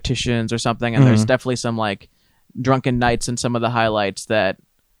drinking competitions or something, and there's definitely some like drunken nights in some of the highlights that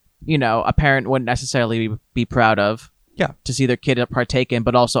a parent wouldn't necessarily be proud of. Yeah. To see their kid partake in,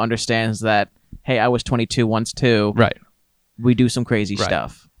 but also understands that, hey, I was 22 once too. Right. We do some crazy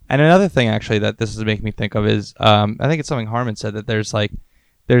stuff. And another thing actually that this is making me think of is I think it's something Harmon said, that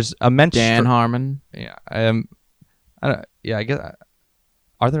there's immense Dan Harmon. Yeah. I guess.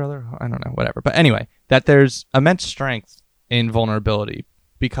 Are there other? I don't know. Whatever. But anyway, that there's immense strength in vulnerability,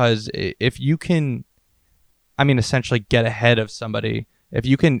 because if you can, essentially get ahead of somebody, if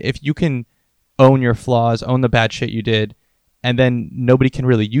you can own your flaws, own the bad shit you did, and then nobody can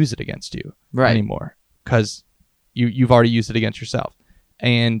really use it against you anymore, because you've already used it against yourself.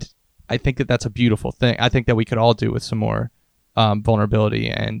 And I think that that's a beautiful thing. I think that we could all do with some more vulnerability,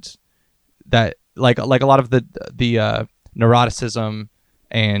 and that like a lot of the neuroticism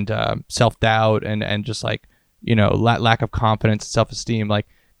and self-doubt and just like lack of confidence, self-esteem, like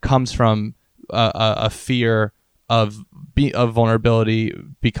comes from a fear of vulnerability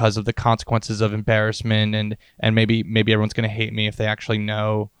because of the consequences of embarrassment, and maybe everyone's going to hate me if they actually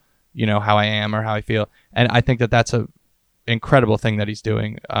know how I am or how I feel. And I think that that's a incredible thing that he's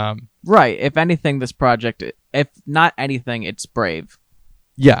doing. Right. If anything, this project, if not anything, it's brave.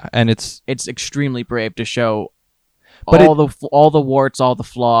 Yeah, and it's extremely brave to show all the warts, all the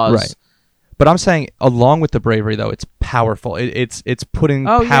flaws. Right. But I'm saying, along with the bravery, though, it's powerful. It's putting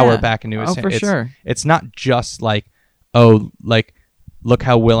power back into his hand. For sure. It's not just like, look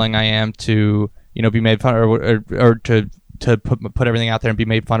how willing I am to, be made fun of, or to put everything out there and be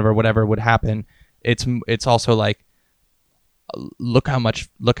made fun of, or whatever would happen. It's also like, look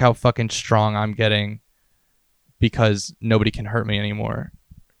how fucking strong I'm getting because nobody can hurt me anymore.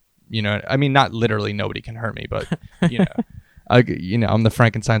 I mean, not literally nobody can hurt me, but I'm the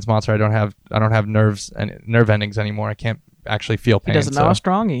Frankenstein's monster. I don't have nerves and nerve endings anymore. I can't actually feel pain. He doesn't know how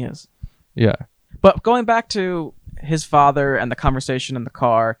strong he is. Yeah. But going back to his father and the conversation in the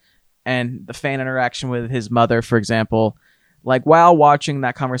car and the fan interaction with his mother, for example, like while watching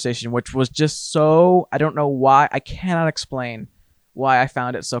that conversation, which was just so, I don't know why, I cannot explain why I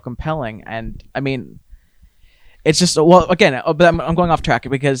found it so compelling. And I mean, it's just, well, again, but I'm going off track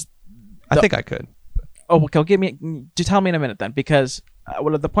because I think I could. Oh, okay. Tell me in a minute then, because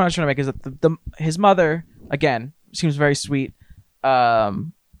the point I was trying to make is that his mother, again, seems very sweet.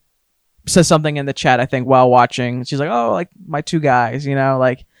 Says something in the chat, I think, while watching. She's like, "Oh, like my two guys,"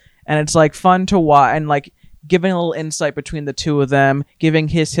 like, and it's like fun to watch and like giving a little insight between the two of them, giving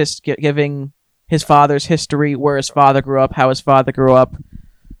giving his father's history, where his father grew up, how his father grew up.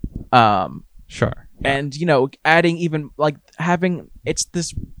 Sure. And adding even like having it's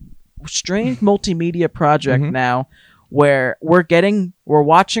strange multimedia project now where we're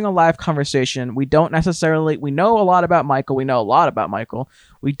watching a live conversation. We know a lot about Michael.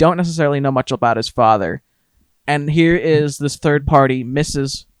 We don't necessarily know much about his father. And here is this third party,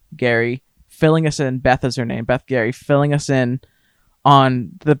 Mrs. Gerry, filling us in. Beth is her name. Beth Gerry, filling us in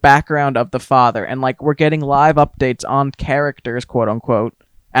on the background of the father. And like we're getting live updates on characters, quote unquote,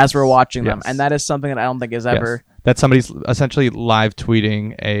 as we're watching them. And that is something that I don't think is ever... That somebody's essentially live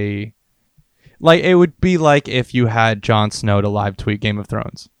tweeting like, it would be like if you had Jon Snow to live tweet Game of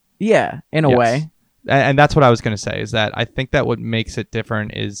Thrones. Yeah, in a way. And that's what I was going to say, is that I think that what makes it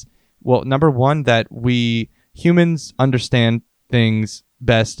different is, well, number one, that we humans understand things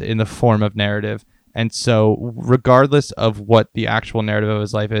best in the form of narrative. And so regardless of what the actual narrative of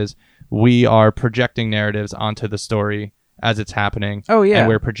his life is, we are projecting narratives onto the story as it's happening. Oh, yeah. And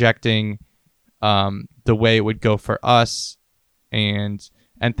we're projecting the way it would go for us and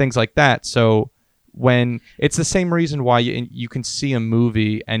things like that. So when it's the same reason why you can see a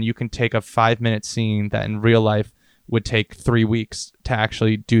movie and you can take a 5-minute scene that in real life would take 3 weeks to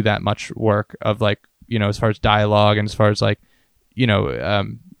actually do that much work of like, as far as dialogue and as far as like,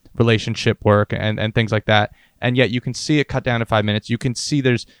 relationship work and things like that. And yet you can see it cut down to 5 minutes. You can see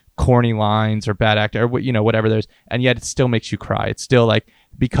there's corny lines or bad acting or whatever there's, and yet it still makes you cry. It's still like,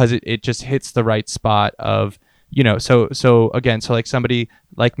 because it just hits the right spot of, so again, so like somebody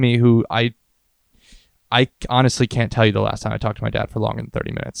like me who I honestly can't tell you the last time I talked to my dad for longer than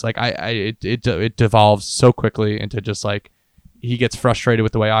 30 minutes. Like it devolves so quickly into just like, he gets frustrated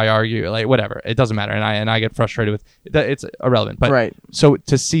with the way I argue, like whatever, it doesn't matter. And I get frustrated with that. It's irrelevant. But right. So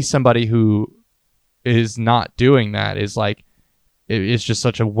to see somebody who is not doing that is like, it's just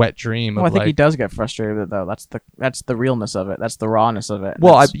such a wet dream. Well, I think like, he does get frustrated with it, though. That's the realness of it. That's the rawness of it.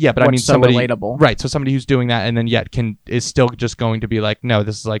 Well, but I mean, so somebody relatable, right? So somebody who's doing that and then yet is still just going to be like, no,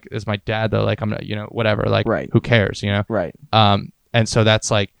 this is my dad though. Like I'm not, whatever. Like, right. Who cares? Right. And so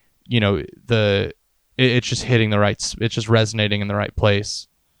that's like, it's just hitting the right. It's just resonating in the right place.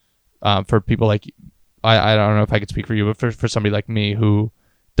 For people like, I don't know if I could speak for you, but for somebody like me who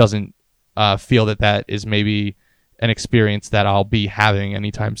doesn't feel that is maybe an experience that I'll be having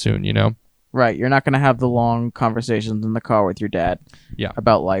anytime soon, Right. You're not going to have the long conversations in the car with your dad. Yeah.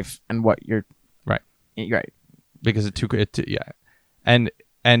 About life and what you're. Right. Right. Because yeah.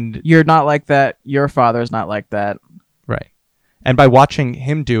 And you're not like that. Your father's not like that. Right. And by watching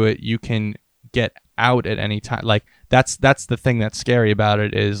him do it, you can get out at any time. Like that's the thing that's scary about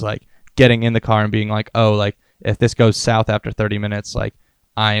it, is like getting in the car and being like, oh, like if this goes south after 30 minutes, like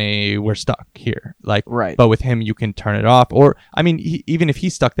we're stuck here. Like, right. But with him, you can turn it off, or I mean, even if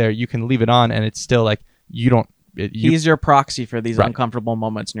he's stuck there, you can leave it on, and it's still like you don't. He's your proxy for these right. uncomfortable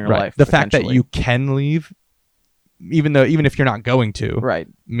moments in your right. life. The fact that you can leave, even if you're not going to, right,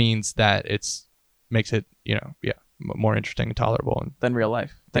 means that makes it more interesting and tolerable than real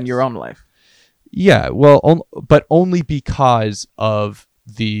life, than your own life. Yeah, well, but only because of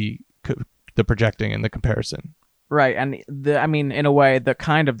the projecting and the comparison. Right, and in a way, the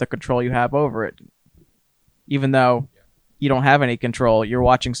control you have over it, even though you don't have any control, you're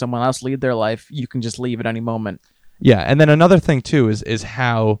watching someone else lead their life. You can just leave at any moment. Yeah, and then another thing too is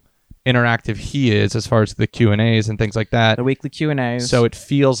how interactive he is as far as the Q&As and things like that. The weekly Q&As. So it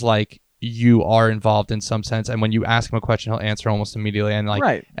feels like you are involved in some sense, and when you ask him a question, he'll answer almost immediately, and like,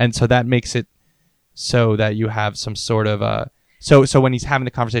 right. And so that makes it so that you have some sort of so when he's having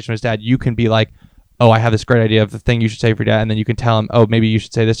the conversation with his dad, you can be like, oh, I have this great idea of the thing you should say for your dad, and then you can tell him, oh, maybe you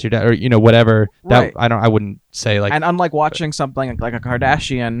should say this to your dad, or whatever. That Right. I wouldn't say like. And unlike watching something like a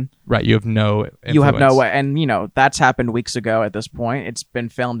Kardashian, Right, you have no influence. you have no way. And that's happened weeks ago. At this point, it's been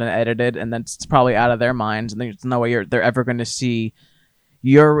filmed and edited, and then it's probably out of their minds, and there's no way they're ever going to see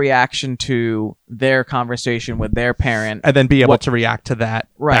your reaction to their conversation with their parent. And then be able What- to react to that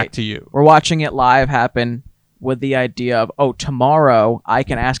Right. back to you. We're watching it live happen with the idea of, oh, tomorrow I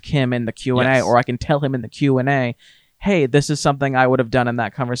can ask him in the Q&A, Yes. or I can tell him in the Q&A, hey, this is something I would have done in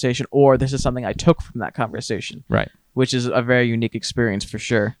that conversation, or this is something I took from that conversation. Right. Which is a very unique experience for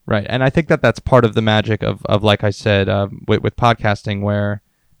sure. Right, and I think that's part of the magic of like I said, with podcasting, where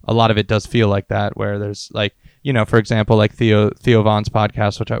a lot of it does feel like that, where there's like, for example, like Theo Vaughn's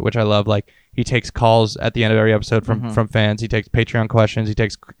podcast, which I love. Like he takes calls at the end of every episode from fans. He takes Patreon questions. He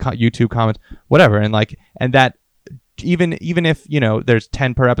takes YouTube comments, whatever, and that even if there's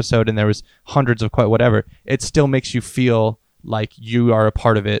 10 per episode and there was hundreds of whatever, it still makes you feel like you are a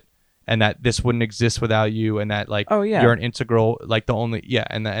part of it. And that this wouldn't exist without you, and that you're an integral, like the only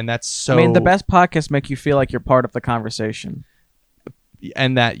and that's so. I mean, the best podcasts make you feel like you're part of the conversation,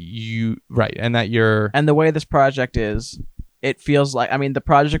 and that you're and the way this project is, it feels like, the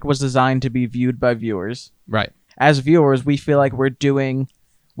project was designed to be viewed by viewers. right. As viewers, we feel like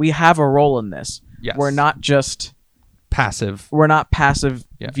we have a role in this. Yes. We're not just Passive. We're not passive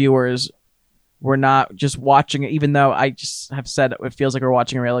Yeah. viewers. We're not just watching it, even though I just have said it feels like we're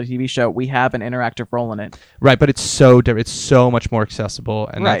watching a reality TV show. We have an interactive role in it. Right, but it's so different. It's so much more accessible,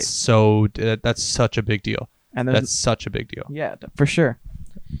 and Right. that's such a big deal. And That's such a big deal. yeah, for sure.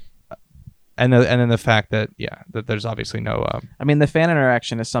 And then the fact that that there's obviously no The fan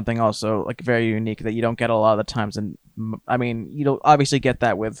interaction is something also like very unique that you don't get a lot of the times. And you don't obviously get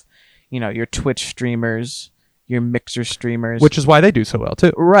that with, your Twitch streamers, your Mixer streamers, which is why they do so well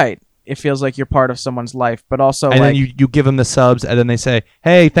too. right. It feels like you're part of someone's life, but also And then you give them the subs, and then they say,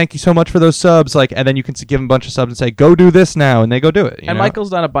 "Hey, thank you so much for those subs." And then you can give them a bunch of subs and say, "Go do this now," and they go do it. And Michael's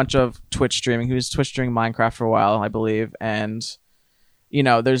done a bunch of Twitch streaming. He was Twitch streaming Minecraft for a while, I believe, and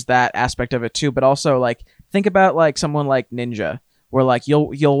there's that aspect of it too. But also, think about someone like Ninja, where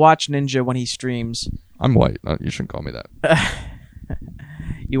you'll watch Ninja when he streams. I'm white. You shouldn't call me that.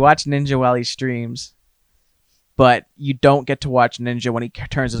 You watch Ninja while he streams, but you don't get to watch Ninja when he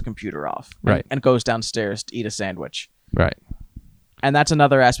turns his computer off, Right. and goes downstairs to eat a sandwich. Right. And that's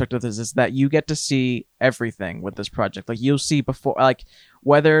another aspect of this, is that you get to see everything with this project. You'll see before,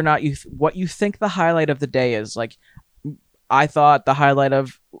 whether or not what you think the highlight of the day is. I thought the highlight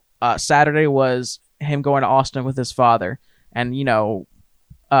of Saturday was him going to Austin with his father, and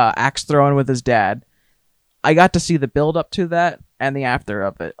axe throwing with his dad. I got to see the build up to that and the after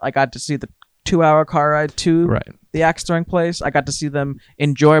of it. I got to see the 2-hour car ride to Right. the axe throwing place. I got to see them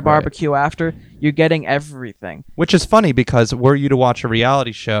enjoy barbecue after. You're getting everything. Which is funny, because were you to watch a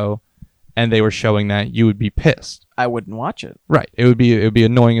reality show and they were showing that, you would be pissed. I wouldn't watch it. Right. It would be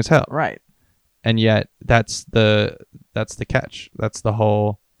annoying as hell. Right. And yet that's the catch. That's the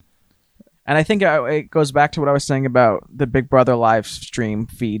whole. And I think it goes back to what I was saying about the Big Brother live stream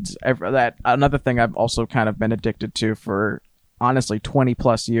feeds. That another thing I've also kind of been addicted to for honestly 20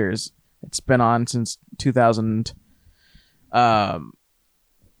 plus years. It's been on since 2000. Well,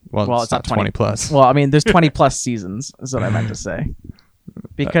 it's not 20 plus. Well, there's 20 plus seasons, is what I meant to say.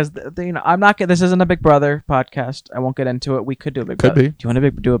 Because I'm not. This isn't a Big Brother podcast. I won't get into it. We could do a Big Could Brother. be. Do you want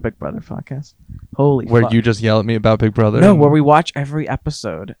to do a Big Brother podcast? Holy Where fuck. you just yell at me about Big Brother? No, where we watch every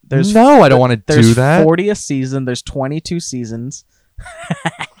episode. No, I don't want to There's do that. 40 a season. There's 22 seasons.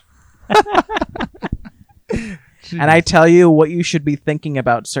 And I tell you what you should be thinking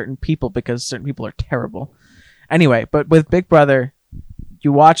about certain people, because certain people are terrible. Anyway, but with Big Brother,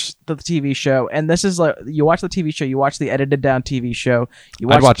 you watch the TV show, and this is you watch the TV show, you watch the edited down TV show.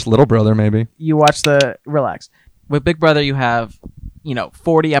 I'd watch Little Brother maybe. You watch relax. With Big Brother, you have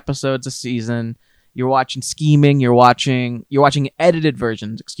 40 episodes a season. You're watching scheming. You're watching edited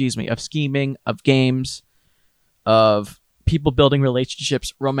versions, of scheming, of games, of people building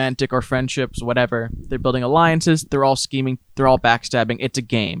relationships, romantic or friendships, whatever. They're building alliances. They're all scheming. They're all backstabbing. It's a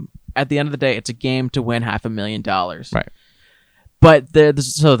game. At the end of the day, it's a game to win $500,000. Right. But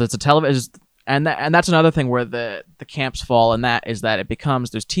there's a television, and that's another thing where the camps fall, and that is that it becomes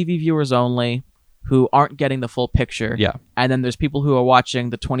there's TV viewers only who aren't getting the full picture. Yeah. And then there's people who are watching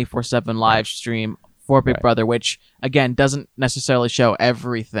the 24/7 live stream for Big Right. Brother, which again doesn't necessarily show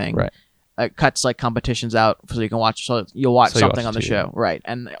everything. Right. It cuts competitions out so you can watch. So you'll watch So you something watch on the TV. show, right?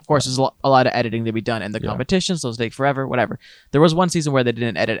 And of course, there's a lot of editing to be done in the Yeah. competitions. Those take forever, whatever. There was one season where they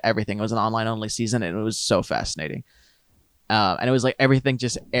didn't edit everything. It was an online only season, and it was so fascinating. And it was like everything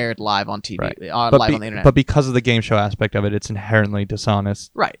just aired live on TV, Right. live on the internet. But because of the game show aspect of it, it's inherently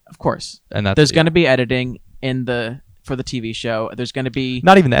dishonest. Right, of course. And that's There's going to be editing for the TV show. There's going to be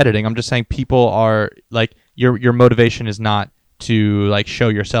not even the editing. I'm just saying people are like your motivation is not to like show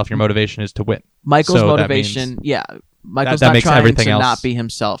yourself. Your motivation is to win. Michael's So that motivation. means Michael's that not makes trying everything to else- not be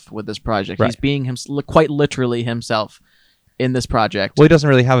himself with this project. Right. He's being quite literally himself in this project. Well, he doesn't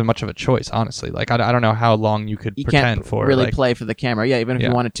really have much of a choice, honestly. Like I don't know how long you could You pretend can't for. really like, play for the camera. Yeah, even if Yeah.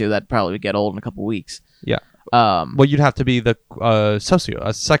 you wanted to, that'd probably get old in a couple weeks. Yeah. Well, you'd have to be the a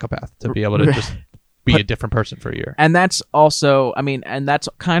psychopath to be able to just be a different person for a year. and that's also, and that's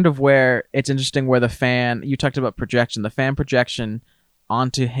kind of where it's interesting where you talked about projection. The fan projection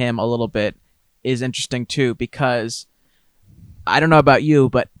onto him a little bit is interesting too, because I don't know about you,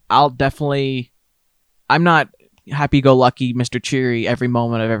 but I'm not happy-go-lucky Mr. Cheery every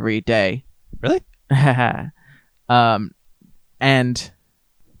moment of every day. Really? And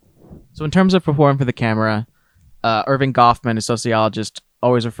so in terms of performing for the camera, Irving Goffman, a sociologist,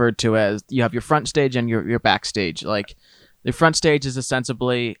 always referred to as you have your front stage and your backstage. Like the front stage is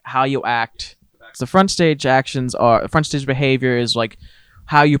ostensibly how you act. So front stage behavior is like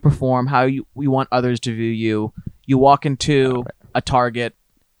how you perform, how you want others to view you. You walk into a Target.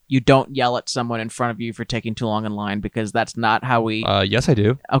 You don't yell at someone in front of you for taking too long in line, because that's not how we... Yes, I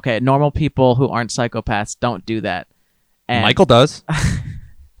do. Okay, normal people who aren't psychopaths don't do that. And Michael does.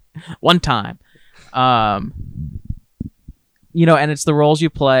 one time. And it's the roles you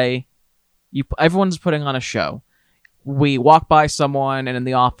play. Everyone's putting on a show. We walk by someone, and in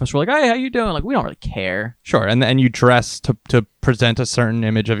the office, we're like, "Hey, how you doing?" Like, we don't really care. Sure, and you dress to present a certain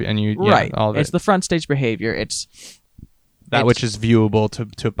image of, and you Right. all of It's it. the front stage behavior. It's Which is viewable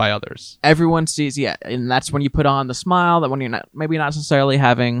to by others. everyone sees, and that's when you put on the smile. That when you're maybe not necessarily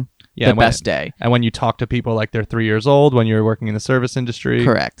having the and when- best day. And when you talk to people like they're 3 years old, when you're working in the service industry.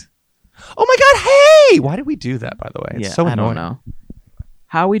 Correct. Oh my God! Hey, why did we do that? By the way, it's so I annoying. don't know.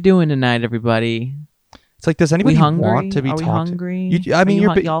 How we doing tonight, everybody? It's like, does anybody We hungry? want to be Are we talked hungry? to? I mean,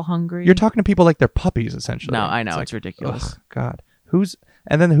 y'all hungry? you're talking to people like they're puppies, essentially. No, I know, like, it's ridiculous. ugh, God, who's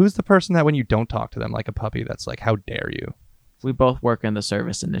the person that when you don't talk to them like a puppy, that's like, how dare you? We both work in the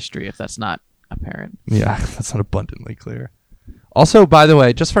service industry, if that's not apparent. Yeah, that's not abundantly clear. Also, by the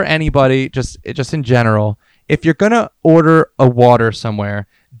way, just for anybody, just in general, if you're gonna order a water somewhere,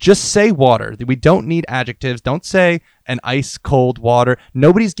 just say water. We don't need adjectives. Don't say an ice cold water.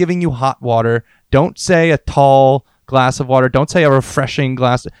 Nobody's giving you hot water. Don't say a tall glass of water. Don't say a refreshing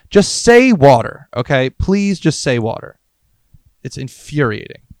glass. Just say water, okay? Please just say water. It's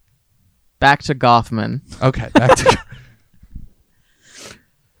infuriating. Back to Goffman. Okay, back to...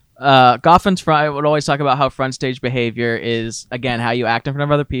 Goffman's front would always talk about how front stage behavior is, again, how you act in front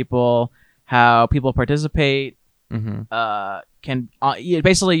of other people, how people participate.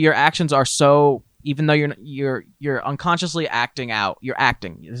 Basically your actions are so, even though you're unconsciously acting out, you're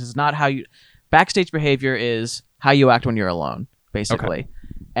acting. This is not how you... Backstage behavior is how you act when you're alone, basically. Okay.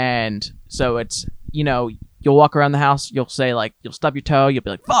 And so it's, you'll walk around the house, you'll say, like, you'll stub your toe, you'll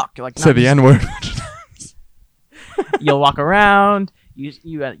be like, fuck. You're like, Say the N-word. You'll walk around, you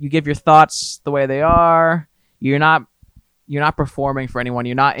give your thoughts the way they are. You're not performing for anyone.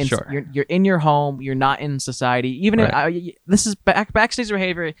 You're not in. Sure. You're in your home. You're not in society. Even Right. if, this is backstage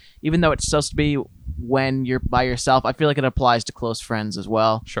behavior. Even though it's supposed to be when you're by yourself, I feel like it applies to close friends as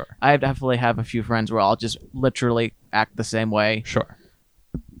well. Sure. I definitely have a few friends where I'll just literally act the same way. Sure.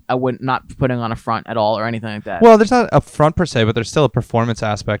 I wouldn't not putting on a front at all or anything like that. Well, there's not a front per se, but there's still a performance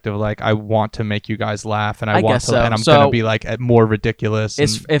aspect of like, I want to make you guys laugh, and I want guess to, so. and I'm So- gonna be like more ridiculous.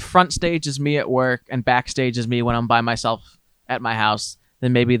 It's, if front stage is me at work and backstage is me when I'm by myself at my house,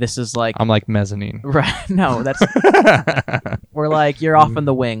 then maybe this is like I'm like mezzanine. right. No, that's we're like you're off in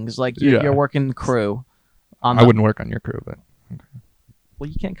the wings, like Yeah. you're working crew. On I the, wouldn't work on your crew, but Well,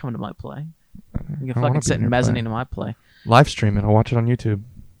 you can't come to my play. You I can wanna fucking be sit in in your mezzanine play. in my play, live stream it. I'll watch it on YouTube.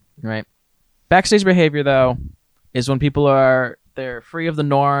 right? Backstage behavior, though, is when people they're free of the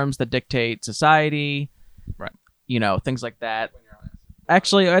norms that dictate society, Right. Things like that.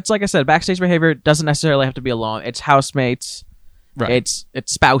 Actually, it's like I said, backstage behavior doesn't necessarily have to be alone. It's housemates. Right.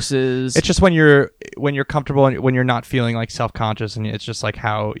 It's spouses. It's just when you're comfortable and when you're not feeling like self-conscious, and it's just like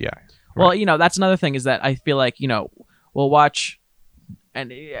how Well, that's another thing is that I feel like, we'll watch,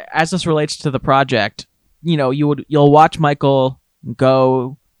 and as this relates to the project, you'll watch Michael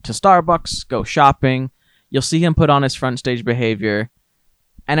go to Starbucks, go shopping. You'll see him put on his front stage behavior,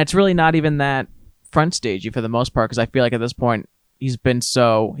 and it's really not even that front stagey for the most part, because I feel like at this point he's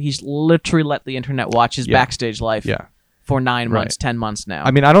literally let the internet watch his Yeah. backstage life. Yeah. for 9 Right. months, 10 months now.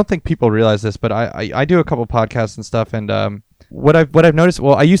 I mean, I don't think people realize this, but I do a couple podcasts and stuff, and what I've noticed.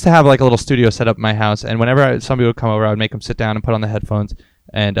 Well, I used to have like a little studio set up in my house, and whenever somebody would come over, I would make them sit down and put on the headphones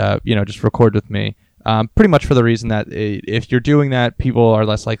and just record with me. Pretty much for the reason that if you're doing that, people are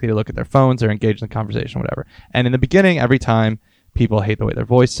less likely to look at their phones or engage in the conversation, whatever. And in the beginning, every time, people hate the way their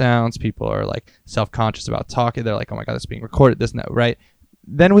voice sounds. People are like self-conscious about talking. They're like, oh my God, it's being recorded, this and that, right?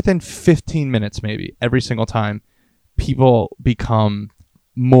 Then within 15 minutes, maybe every single time, people become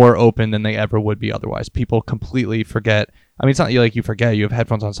more open than they ever would be otherwise. People completely forget. I mean, it's not like you forget, you have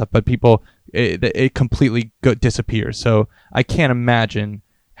headphones on and stuff, but it completely disappears. So I can't imagine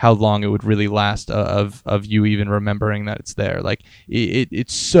how long it would really last of you even remembering that it's there. Like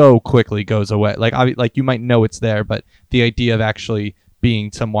it so quickly goes away. Like you might know it's there, but the idea of actually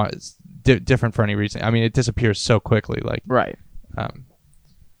being somewhat different for any reason, I mean, it disappears so quickly. Like right.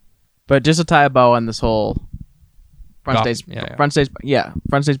 But just to tie a bow on this whole front stage,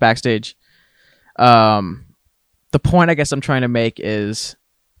 backstage. The point I guess I'm trying to make is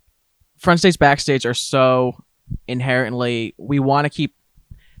front stage, backstage are so inherently, we want to keep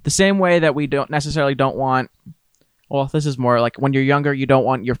the same way that we don't want. Well, this is more like when you're younger, you don't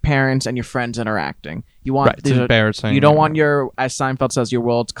want your parents and your friends interacting. You want it's embarrassing. You don't want your, as Seinfeld says, your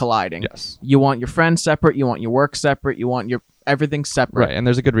worlds colliding. Yes. You want your friends separate. You want your work separate. You want your everything separate. Right, and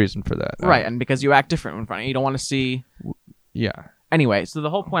there's a good reason for that. Right, and because you act different in front of you, don't want to see. Yeah. Anyway, so the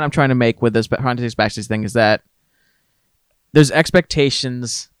whole point I'm trying to make with this front stage backstage thing is that there's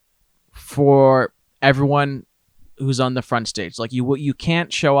expectations for everyone who's on the front stage. Like you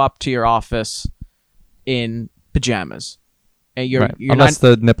can't show up to your office in pajamas. And you're unless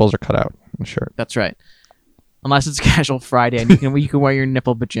the nipples are cut out on the shirt. That's right. Unless it's Casual Friday and you can wear your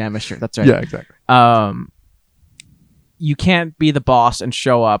nipple pajama shirt. That's right. Yeah, exactly. You can't be the boss and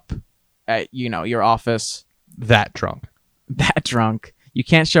show up at your office that drunk. You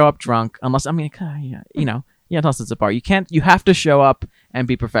can't show up drunk unless unless it's a bar. You have to show up and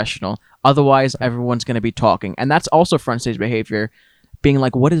be professional. Otherwise, everyone's going to be talking. And that's also front stage behavior, being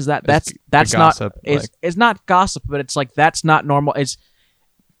like, what is that? That's not gossip, it's not gossip, but it's like that's not normal. It's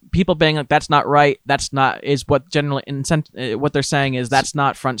people being like that's not right. That's not is what generally what they're saying is that's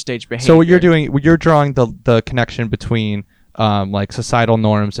not front stage behavior. So what you're drawing the connection between like societal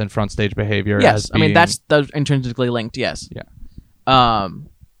norms and front stage behavior. Yes, as being... I mean that's intrinsically linked. Yes. Yeah. And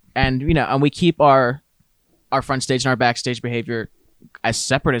and we keep our front stage and our backstage behavior as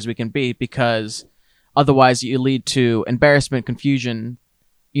separate as we can be, because otherwise you lead to embarrassment, confusion.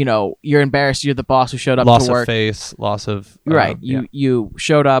 You're embarrassed. You're the boss who showed up loss to work. Loss of face, loss of... right. You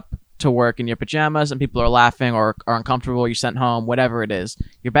showed up to work in your pajamas and people are laughing or are uncomfortable. You're sent home, whatever it is.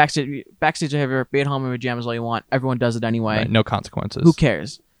 Your backstage behavior, be at home in pajamas all you want. Everyone does it anyway. Right, no consequences. Who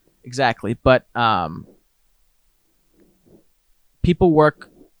cares? Exactly. But people work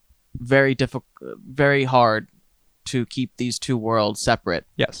very hard to keep these two worlds separate.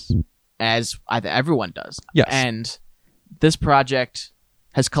 Yes. As everyone does. Yes. And this project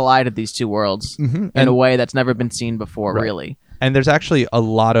has collided these two worlds in and a way that's never been seen before, right. really. And there's actually a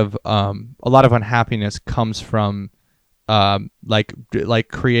lot of unhappiness comes from like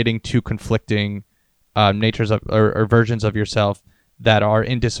creating two conflicting natures of or versions of yourself that are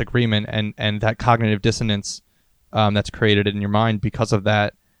in disagreement, and that cognitive dissonance that's created in your mind because of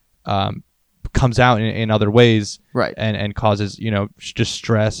that comes out in other ways, right? And causes just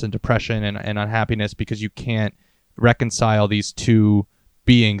stress and depression and unhappiness because you can't reconcile these two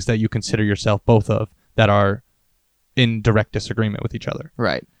beings that you consider yourself both of that are in direct disagreement with each other.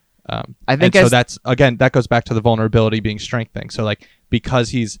 Right. I think so. That's again that goes back to the vulnerability being strength thing. So like because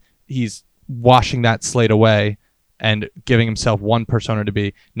he's washing that slate away and giving himself one persona to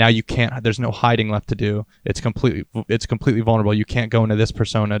be, now you can't. There's no hiding left to do. It's completely vulnerable. You can't go into this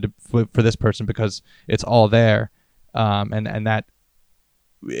persona for this person because it's all there, and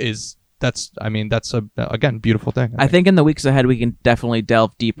that's a again beautiful thing. I think in the weeks ahead we can definitely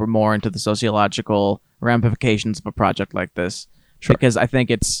delve deeper more into the sociological ramifications of a project like this, sure. Because I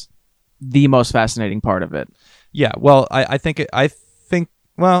think it's the most fascinating part of it. Yeah, well, I think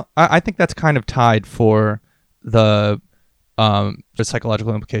that's kind of tied for the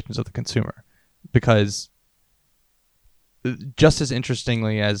psychological implications of the consumer, because just as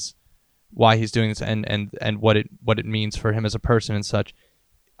interestingly as why he's doing this and what it means for him as a person and such,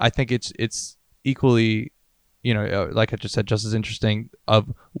 I think it's equally, like I just said, just as interesting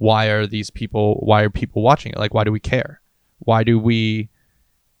of why are people watching it? Like, why do we care? Why do we,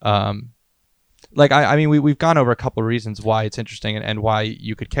 we've gone over a couple of reasons why it's interesting and why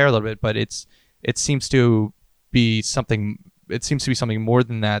you could care a little bit, but it seems to be something more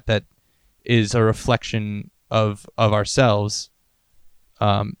than that is a reflection of ourselves,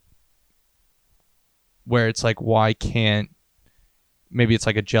 where it's like, why can't, maybe it's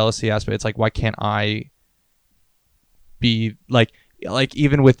like a jealousy aspect. It's like, why can't I be like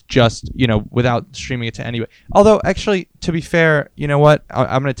even with just, without streaming it to anybody. Although actually, to be fair, you know what?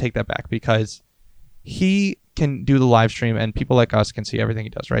 I'm going to take that back, because he can do the live stream and people like us can see everything he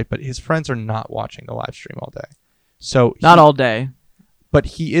does, right? But his friends are not watching the live stream all day. So Not all day. But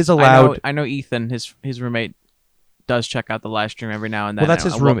he is allowed. I know Ethan, his roommate, does check out the live stream every now and then. Well, that's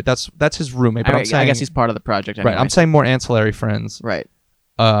his roommate. That's his roommate. But I'm saying, I guess he's part of the project anyway. Right. I'm saying more ancillary friends. Right.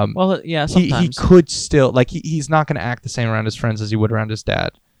 Well, yeah, he sometimes. could still, like, he's not going to act the same around his friends as he would around his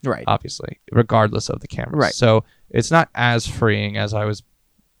dad. Right. Obviously, regardless of the cameras. Right. So it's not as freeing as I was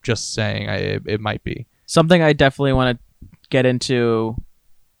just saying it might be. Something I definitely want to get into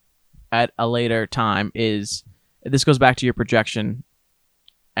at a later time is, this goes back to your projection,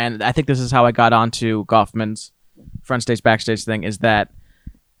 and I think this is how I got onto Goffman's front stage backstage thing, is that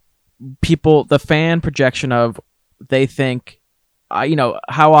the fan projection of, they think,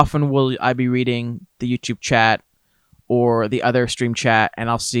 how often will I be reading the YouTube chat or the other stream chat, and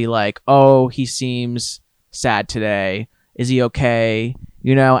I'll see like, oh, he seems sad today. Is he okay?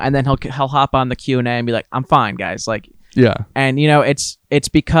 And then he'll hop on the Q&A and be like, I'm fine, guys. Like, yeah. And it's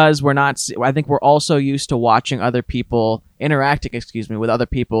because we're not. I think we're also used to watching other people interacting, with other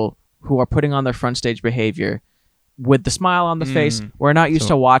people who are putting on their front stage behavior with the smile on the face. We're not used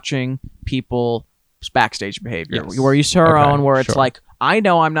to watching people backstage behavior. Yes. We're used to our own, where it's sure. like, I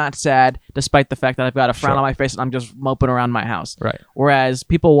know I'm not sad, despite the fact that I've got a frown Sure. on my face and I'm just moping around my house. Right. Whereas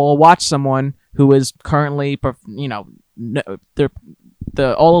people will watch someone who is currently,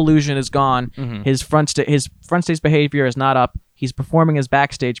 the all illusion is gone. Mm-hmm. His front stage behavior is not up. He's performing his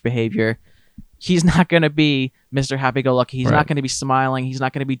backstage behavior. He's not going to be Mr. Happy-Go-Lucky. He's Right. not going to be smiling. He's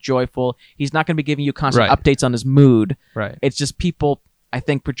not going to be joyful. He's not going to be giving you constant Right. updates on his mood. Right. It's just people, I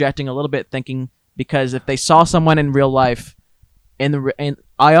think, projecting a little bit, thinking, because if they saw someone in real life, in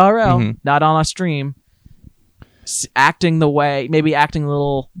IRL, Mm-hmm. not on a stream, acting the way, maybe acting a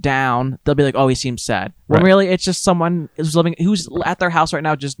little down, they'll be like, oh, he seems sad. When Right. really it's just someone who's at their house right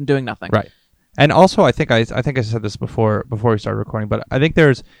now just doing nothing. Right. And also, I think I said this before we started recording, but I think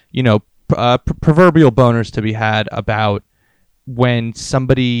there's, proverbial boners to be had about when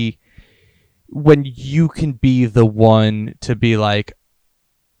you can be the one to be like,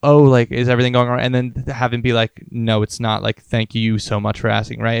 oh, like, is everything going on? And then have him be like, no, it's not. Like, thank you so much for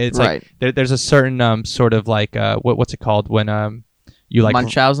asking. Right. It's Right. like there's a certain sort of like what's it called when you like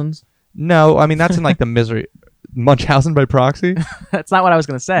Munchausen's? No, I mean that's in like the misery. Munchausen by proxy? That's not what I was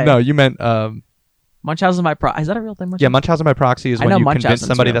going to say. No, you meant Munchausen by proxy. Is that a real thing? yeah, Munchausen by proxy is I when know you convince Munchausen's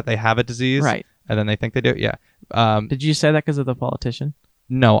somebody real. that they have a disease, Right. and then they think they do. Yeah. Did you say that because of the politician?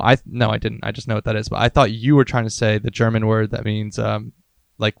 No, I didn't. I just know what that is. But I thought you were trying to say the German word that means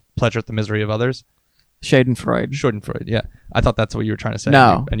like pleasure at the misery of others. Schadenfreude. Schadenfreude. Yeah, I thought that's what you were trying to say.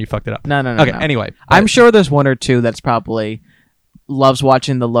 No. and you fucked it up. No. Okay. no. Anyway, I'm sure there's one or two that's probably loves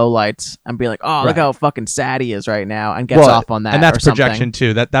watching the lowlights and be like, oh, look Right. how fucking sad he is right now, and gets off on that. and that's or something. projection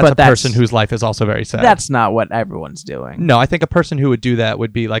too. That's But a person whose life is also very sad. That's not what everyone's doing. No, I think a person who would do that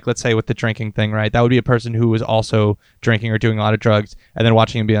would be like, let's say with the drinking thing, right? That would be a person who was also drinking or doing a lot of drugs, and then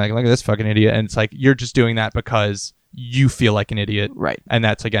watching him be like, look at this fucking idiot, and it's like you're just doing that because you feel like an idiot, Right. and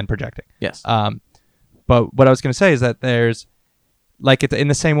that's again projecting. Yes. But what I was going to say is that there's, like, in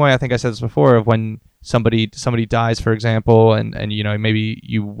the same way I think I said this before, of when somebody dies, for example, and maybe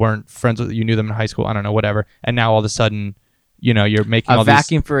you weren't friends with, you knew them in high school, I don't know, whatever, and now all of a sudden, you're making A all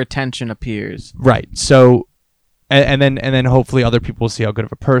vacuum for attention appears. right. So, and then hopefully other people will see how good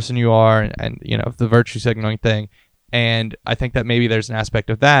of a person you are, and the virtue signaling thing, and I think that maybe there's an aspect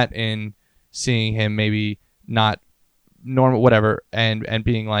of that in seeing him maybe not normal, whatever, and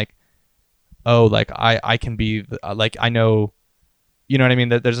being like, oh, like I can be like, I know, you know what I mean?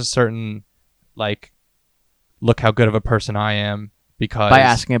 That there's a certain like, look how good of a person I am because By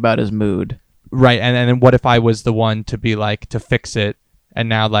asking about his mood. right, and then what if I was the one to be like to fix it, and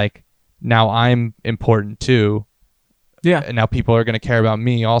now I'm important too. Yeah. And now people are going to care about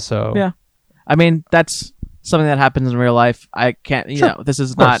me also. Yeah. I mean, that's something that happens in real life. I can't, this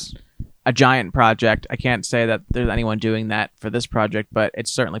is Of not course. a giant project. I can't say that there's anyone doing that for this project, but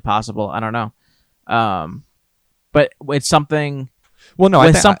it's certainly possible. I don't know. But it's something, Well, no,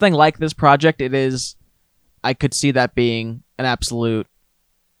 with something like this project, I could see that being an absolute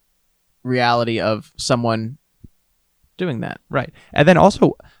reality of someone doing that. right. And then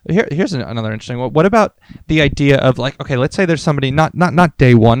also, here's another interesting one. What about the idea of like, okay, let's say there's somebody not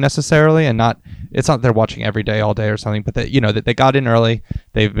day one necessarily, and not it's not they're watching every day, all day or something, but that, you know, that they got in early,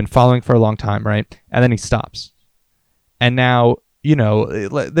 they've been following for a long time, right? And then he stops. And now, you know,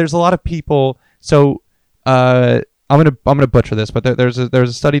 there's a lot of people. So I'm gonna butcher this, but there's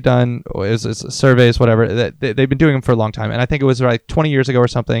a study done, is surveys, whatever, that they've been doing them for a long time. And I think it was like 20 years ago or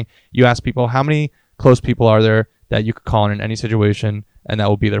something. You ask people, how many close people are there that you could call in any situation and that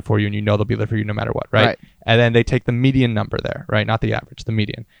will be there for you, and you know they'll be there for you no matter what, right? And then they take the median number there, right? Not the average, the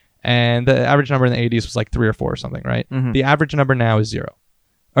median. And the average number in the 80s was like 3 or 4 or something, right? Mhm. The average number now is 0.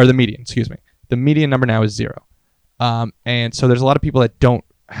 Or the median, excuse me. The median number now is 0. And so there's a lot of people that don't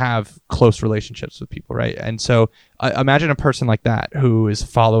have close relationships with people, right? And so imagine a person like that who is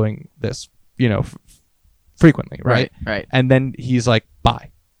following this, you know, frequently, right? Right. And then he's like, bye.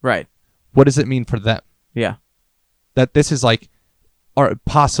 Right. What does it mean for them? Yeah. That this is like, or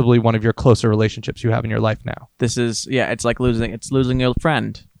possibly one of your closer relationships you have in your life now. This is, yeah, it's like losing a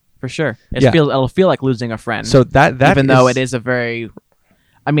friend, for sure. Yeah. It'll feel like losing a friend. So that even though it is a very,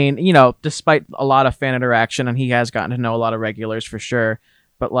 I mean, you know, despite a lot of fan interaction, and he has gotten to know a lot of regulars for sure,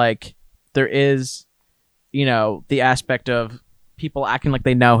 but like there is, you know, the aspect of people acting like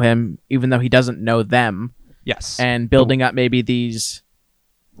they know him even though he doesn't know them, yes, and building up maybe these.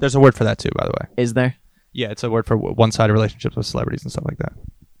 There's a word for that too, by the way. Is there? Yeah, it's a word for one-sided relationships with celebrities and stuff like that.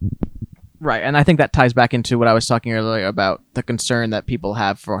 Right, and I think that ties back into what I was talking earlier about the concern that people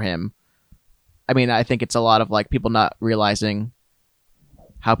have for him. I mean, I think it's a lot of like people not realizing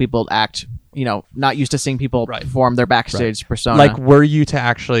how people act, you know, not used to seeing people perform their backstage persona. Like, were you to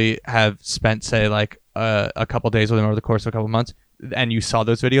actually have spent, say, like a couple days with him over the course of a couple months, and you saw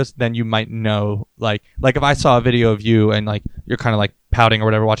those videos, then you might know, like if I saw a video of you and like you're kind of like pouting or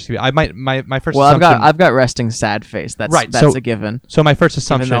whatever watching TV, I might my first assumption. I've got resting sad face. That's right. That's a given. So my first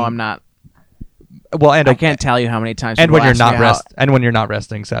assumption, even though I'm not. Well, and I can't tell you how many times. And when you're not and when you're not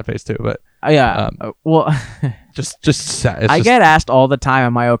resting, sad face too. But yeah, well, just sad. I get asked all the time,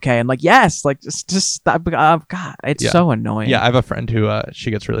 "Am I okay?" And like, yes, like just stop. God, it's so annoying. Yeah, I have a friend who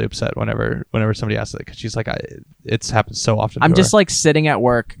she gets really upset whenever somebody asks it, because she's like, it's happened so often. I'm to just her. like sitting at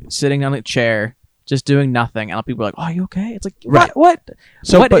work, sitting on a chair, just doing nothing, and people are like, "Oh, are you okay?" It's like, Right. What?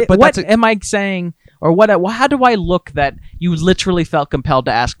 So, what? but What that's am I saying? Or what? How do I look that you literally felt compelled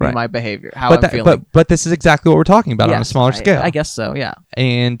to ask me my behavior, how I'm feeling? But this is exactly what we're talking about on a smaller scale. I guess so. Yeah.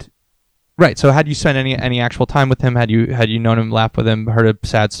 And right, so had you spent any actual time with him, had you known him, laughed with him, heard a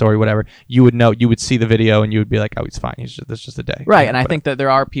sad story, whatever, you would know, you would see the video and you would be like, oh, he's fine. That's just a day. Right, and I think that there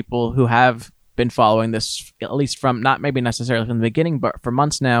are people who have been following this, at least from not maybe necessarily from the beginning, but for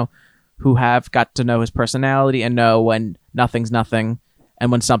months now, who have got to know his personality and know when nothing's nothing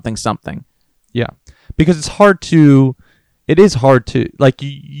and when something's something. Yeah, because it is hard to, like,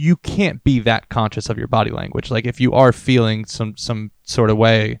 you can't be that conscious of your body language. Like, if you are feeling some sort of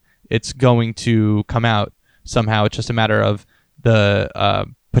way, it's going to come out somehow. It's just a matter of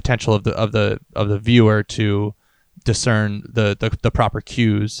the potential of the viewer to discern the proper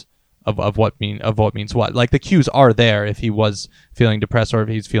cues of what means what. Like, the cues are there if he was feeling depressed or if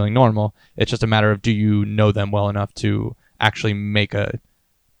he's feeling normal. It's just a matter of, do you know them well enough to actually make a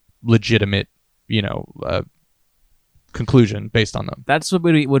legitimate, conclusion based on them. That's what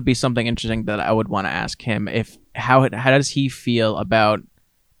would be something interesting that I would want to ask him. How does he feel about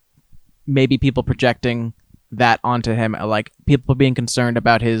maybe people projecting that onto him, like people being concerned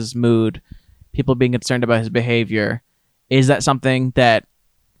about his mood, people being concerned about his behavior? Is that something that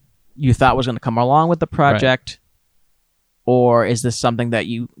you thought was going to come along with the project? Right. Or is this something that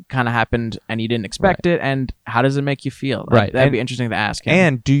you kind of happened and you didn't expect it? And how does it make you feel? Right. That'd be interesting to ask him.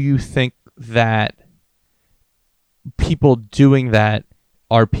 And do you think that people doing that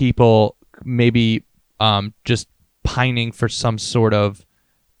are people maybe just pining for some sort of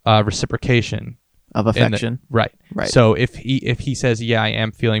reciprocation of affection? Right. So if he says, yeah, I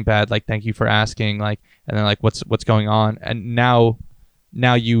am feeling bad, like, thank you for asking, like, and then like, what's going on? And now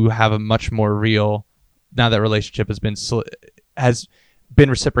you have a much more real, now that relationship has been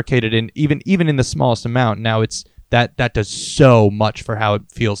reciprocated in even in the smallest amount. Now it's that does so much for how it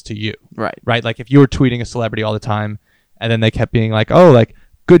feels to you. Right. Like, if you were tweeting a celebrity all the time and then they kept being like, oh, like,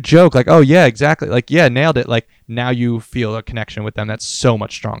 good joke, like, oh yeah, exactly, like, yeah, nailed it, like, now you feel a connection with them that's so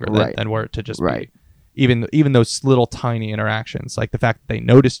much stronger than were it to just be even those little tiny interactions. Like, the fact that they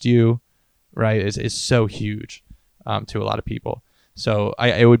noticed you, right, is so huge to a lot of people. So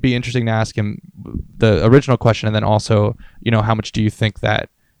it would be interesting to ask him the original question, and then also, how much do you think that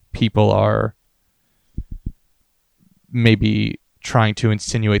people are maybe trying to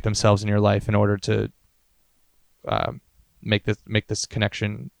insinuate themselves in your life in order to make this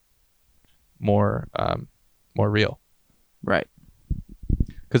connection more real? Right.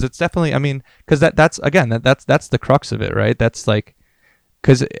 Because it's definitely, I mean, because that's the crux of it, right? That's like,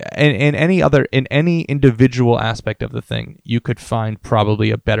 because in any individual aspect of the thing, you could find probably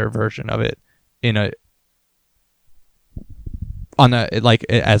a better version of it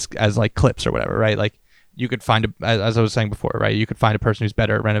as like clips or whatever, right? Like you could find as I was saying before, right? You could find a person who's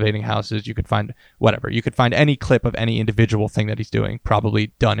better at renovating houses. You could find whatever. You could find any clip of any individual thing that he's doing, probably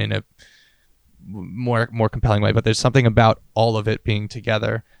done in a more compelling way. But there's something about all of it being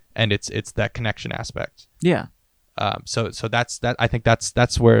together, and it's that connection aspect. Yeah. So that's that. I think that's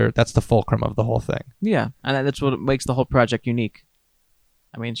the fulcrum of the whole thing. Yeah, and that's what makes the whole project unique.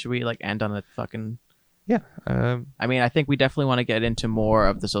 I mean, should we like end on a fucking? Yeah. I mean, I think we definitely want to get into more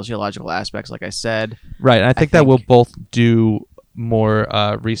of the sociological aspects, like I said. Right. And I think that we'll both do more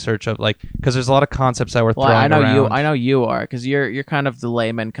research of like, because there's a lot of concepts that we're throwing around. I know you are, because you're kind of the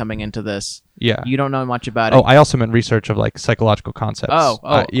layman coming into this. Yeah. You don't know much about it. Oh, I also meant research of like psychological concepts.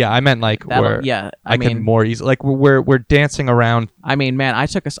 Yeah, I meant like where I can more easily like we're dancing around. I mean, man, I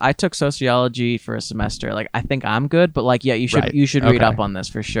took sociology for a semester. Like, I think I'm good, but like, yeah, you should read up on this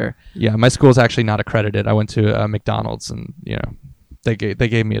for sure. Yeah, my school's actually not accredited. I went to McDonald's, and they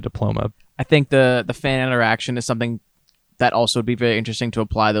gave me a diploma. I think the fan interaction is something that also would be very interesting to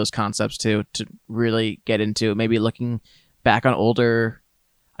apply those concepts to really get into. Maybe looking back on older.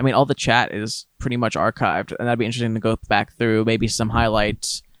 I mean, all the chat is pretty much archived, and that'd be interesting to go back through maybe some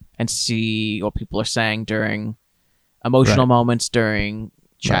highlights and see what people are saying during emotional moments, during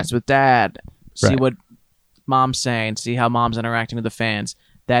chats with dad, see what mom's saying, see how mom's interacting with the fans.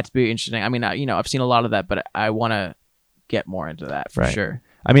 That'd be interesting. I mean, I've seen a lot of that, but I want to get more into that for sure.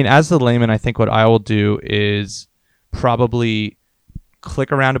 I mean, as the layman, I think what I will do is probably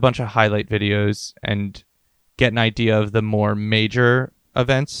click around a bunch of highlight videos and get an idea of the more major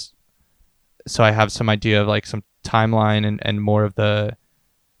events, so I have some idea of like some timeline and more of the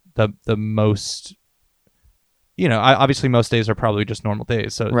most, obviously most days are probably just normal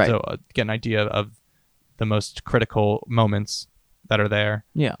days, so get an idea of the most critical moments that are there,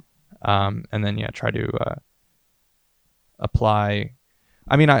 and then try to apply.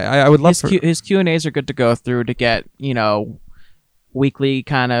 I mean, I would love his Q&As are good to go through to get weekly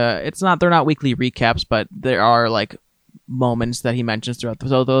kind of, they're not weekly recaps, but there are like moments that he mentions throughout,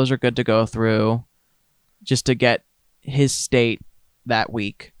 so those are good to go through just to get his state that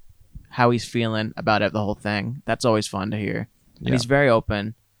week, how he's feeling about it, the whole thing. That's always fun to hear. And he's very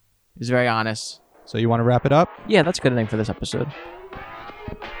open, he's very honest. So you want to wrap it up? Yeah, that's a good thing for this episode.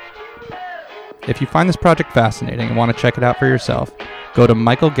 If you find this project fascinating and want to check it out for yourself, go to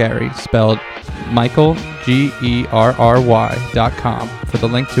Michael Gerry, spelled Michael Gerry.com, for the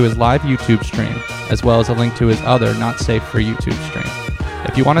link to his live YouTube stream, as well as a link to his other not safe for YouTube stream.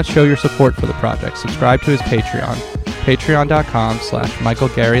 If you want to show your support for the project, subscribe to his Patreon, patreon.com/Michael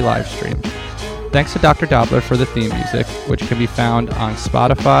Gerry livestream. Thanks to Dr. Doppler for the theme music, which can be found on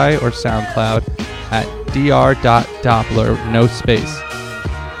Spotify or SoundCloud at dr.doppler, no space.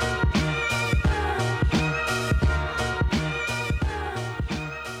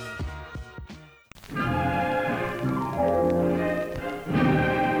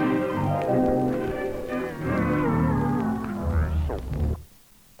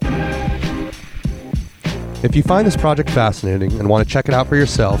 If you find this project fascinating and want to check it out for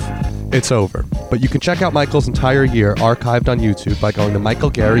yourself, it's over. But you can check out Michael's entire year archived on YouTube by going to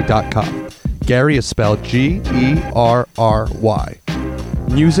michaelgerry.com. Gerry is spelled Gerry.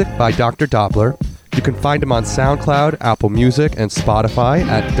 Music by Dr. Doppler. You can find him on SoundCloud, Apple Music, and Spotify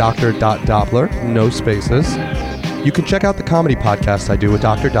at dr.doppler, no spaces. You can check out the comedy podcast I do with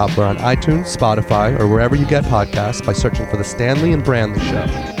Dr. Doppler on iTunes, Spotify, or wherever you get podcasts by searching for The Stanley and Brandley Show.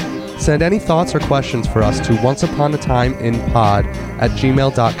 Send any thoughts or questions for us to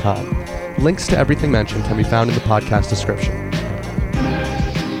onceuponatimeinpod@gmail.com. Links to everything mentioned can be found in the podcast description.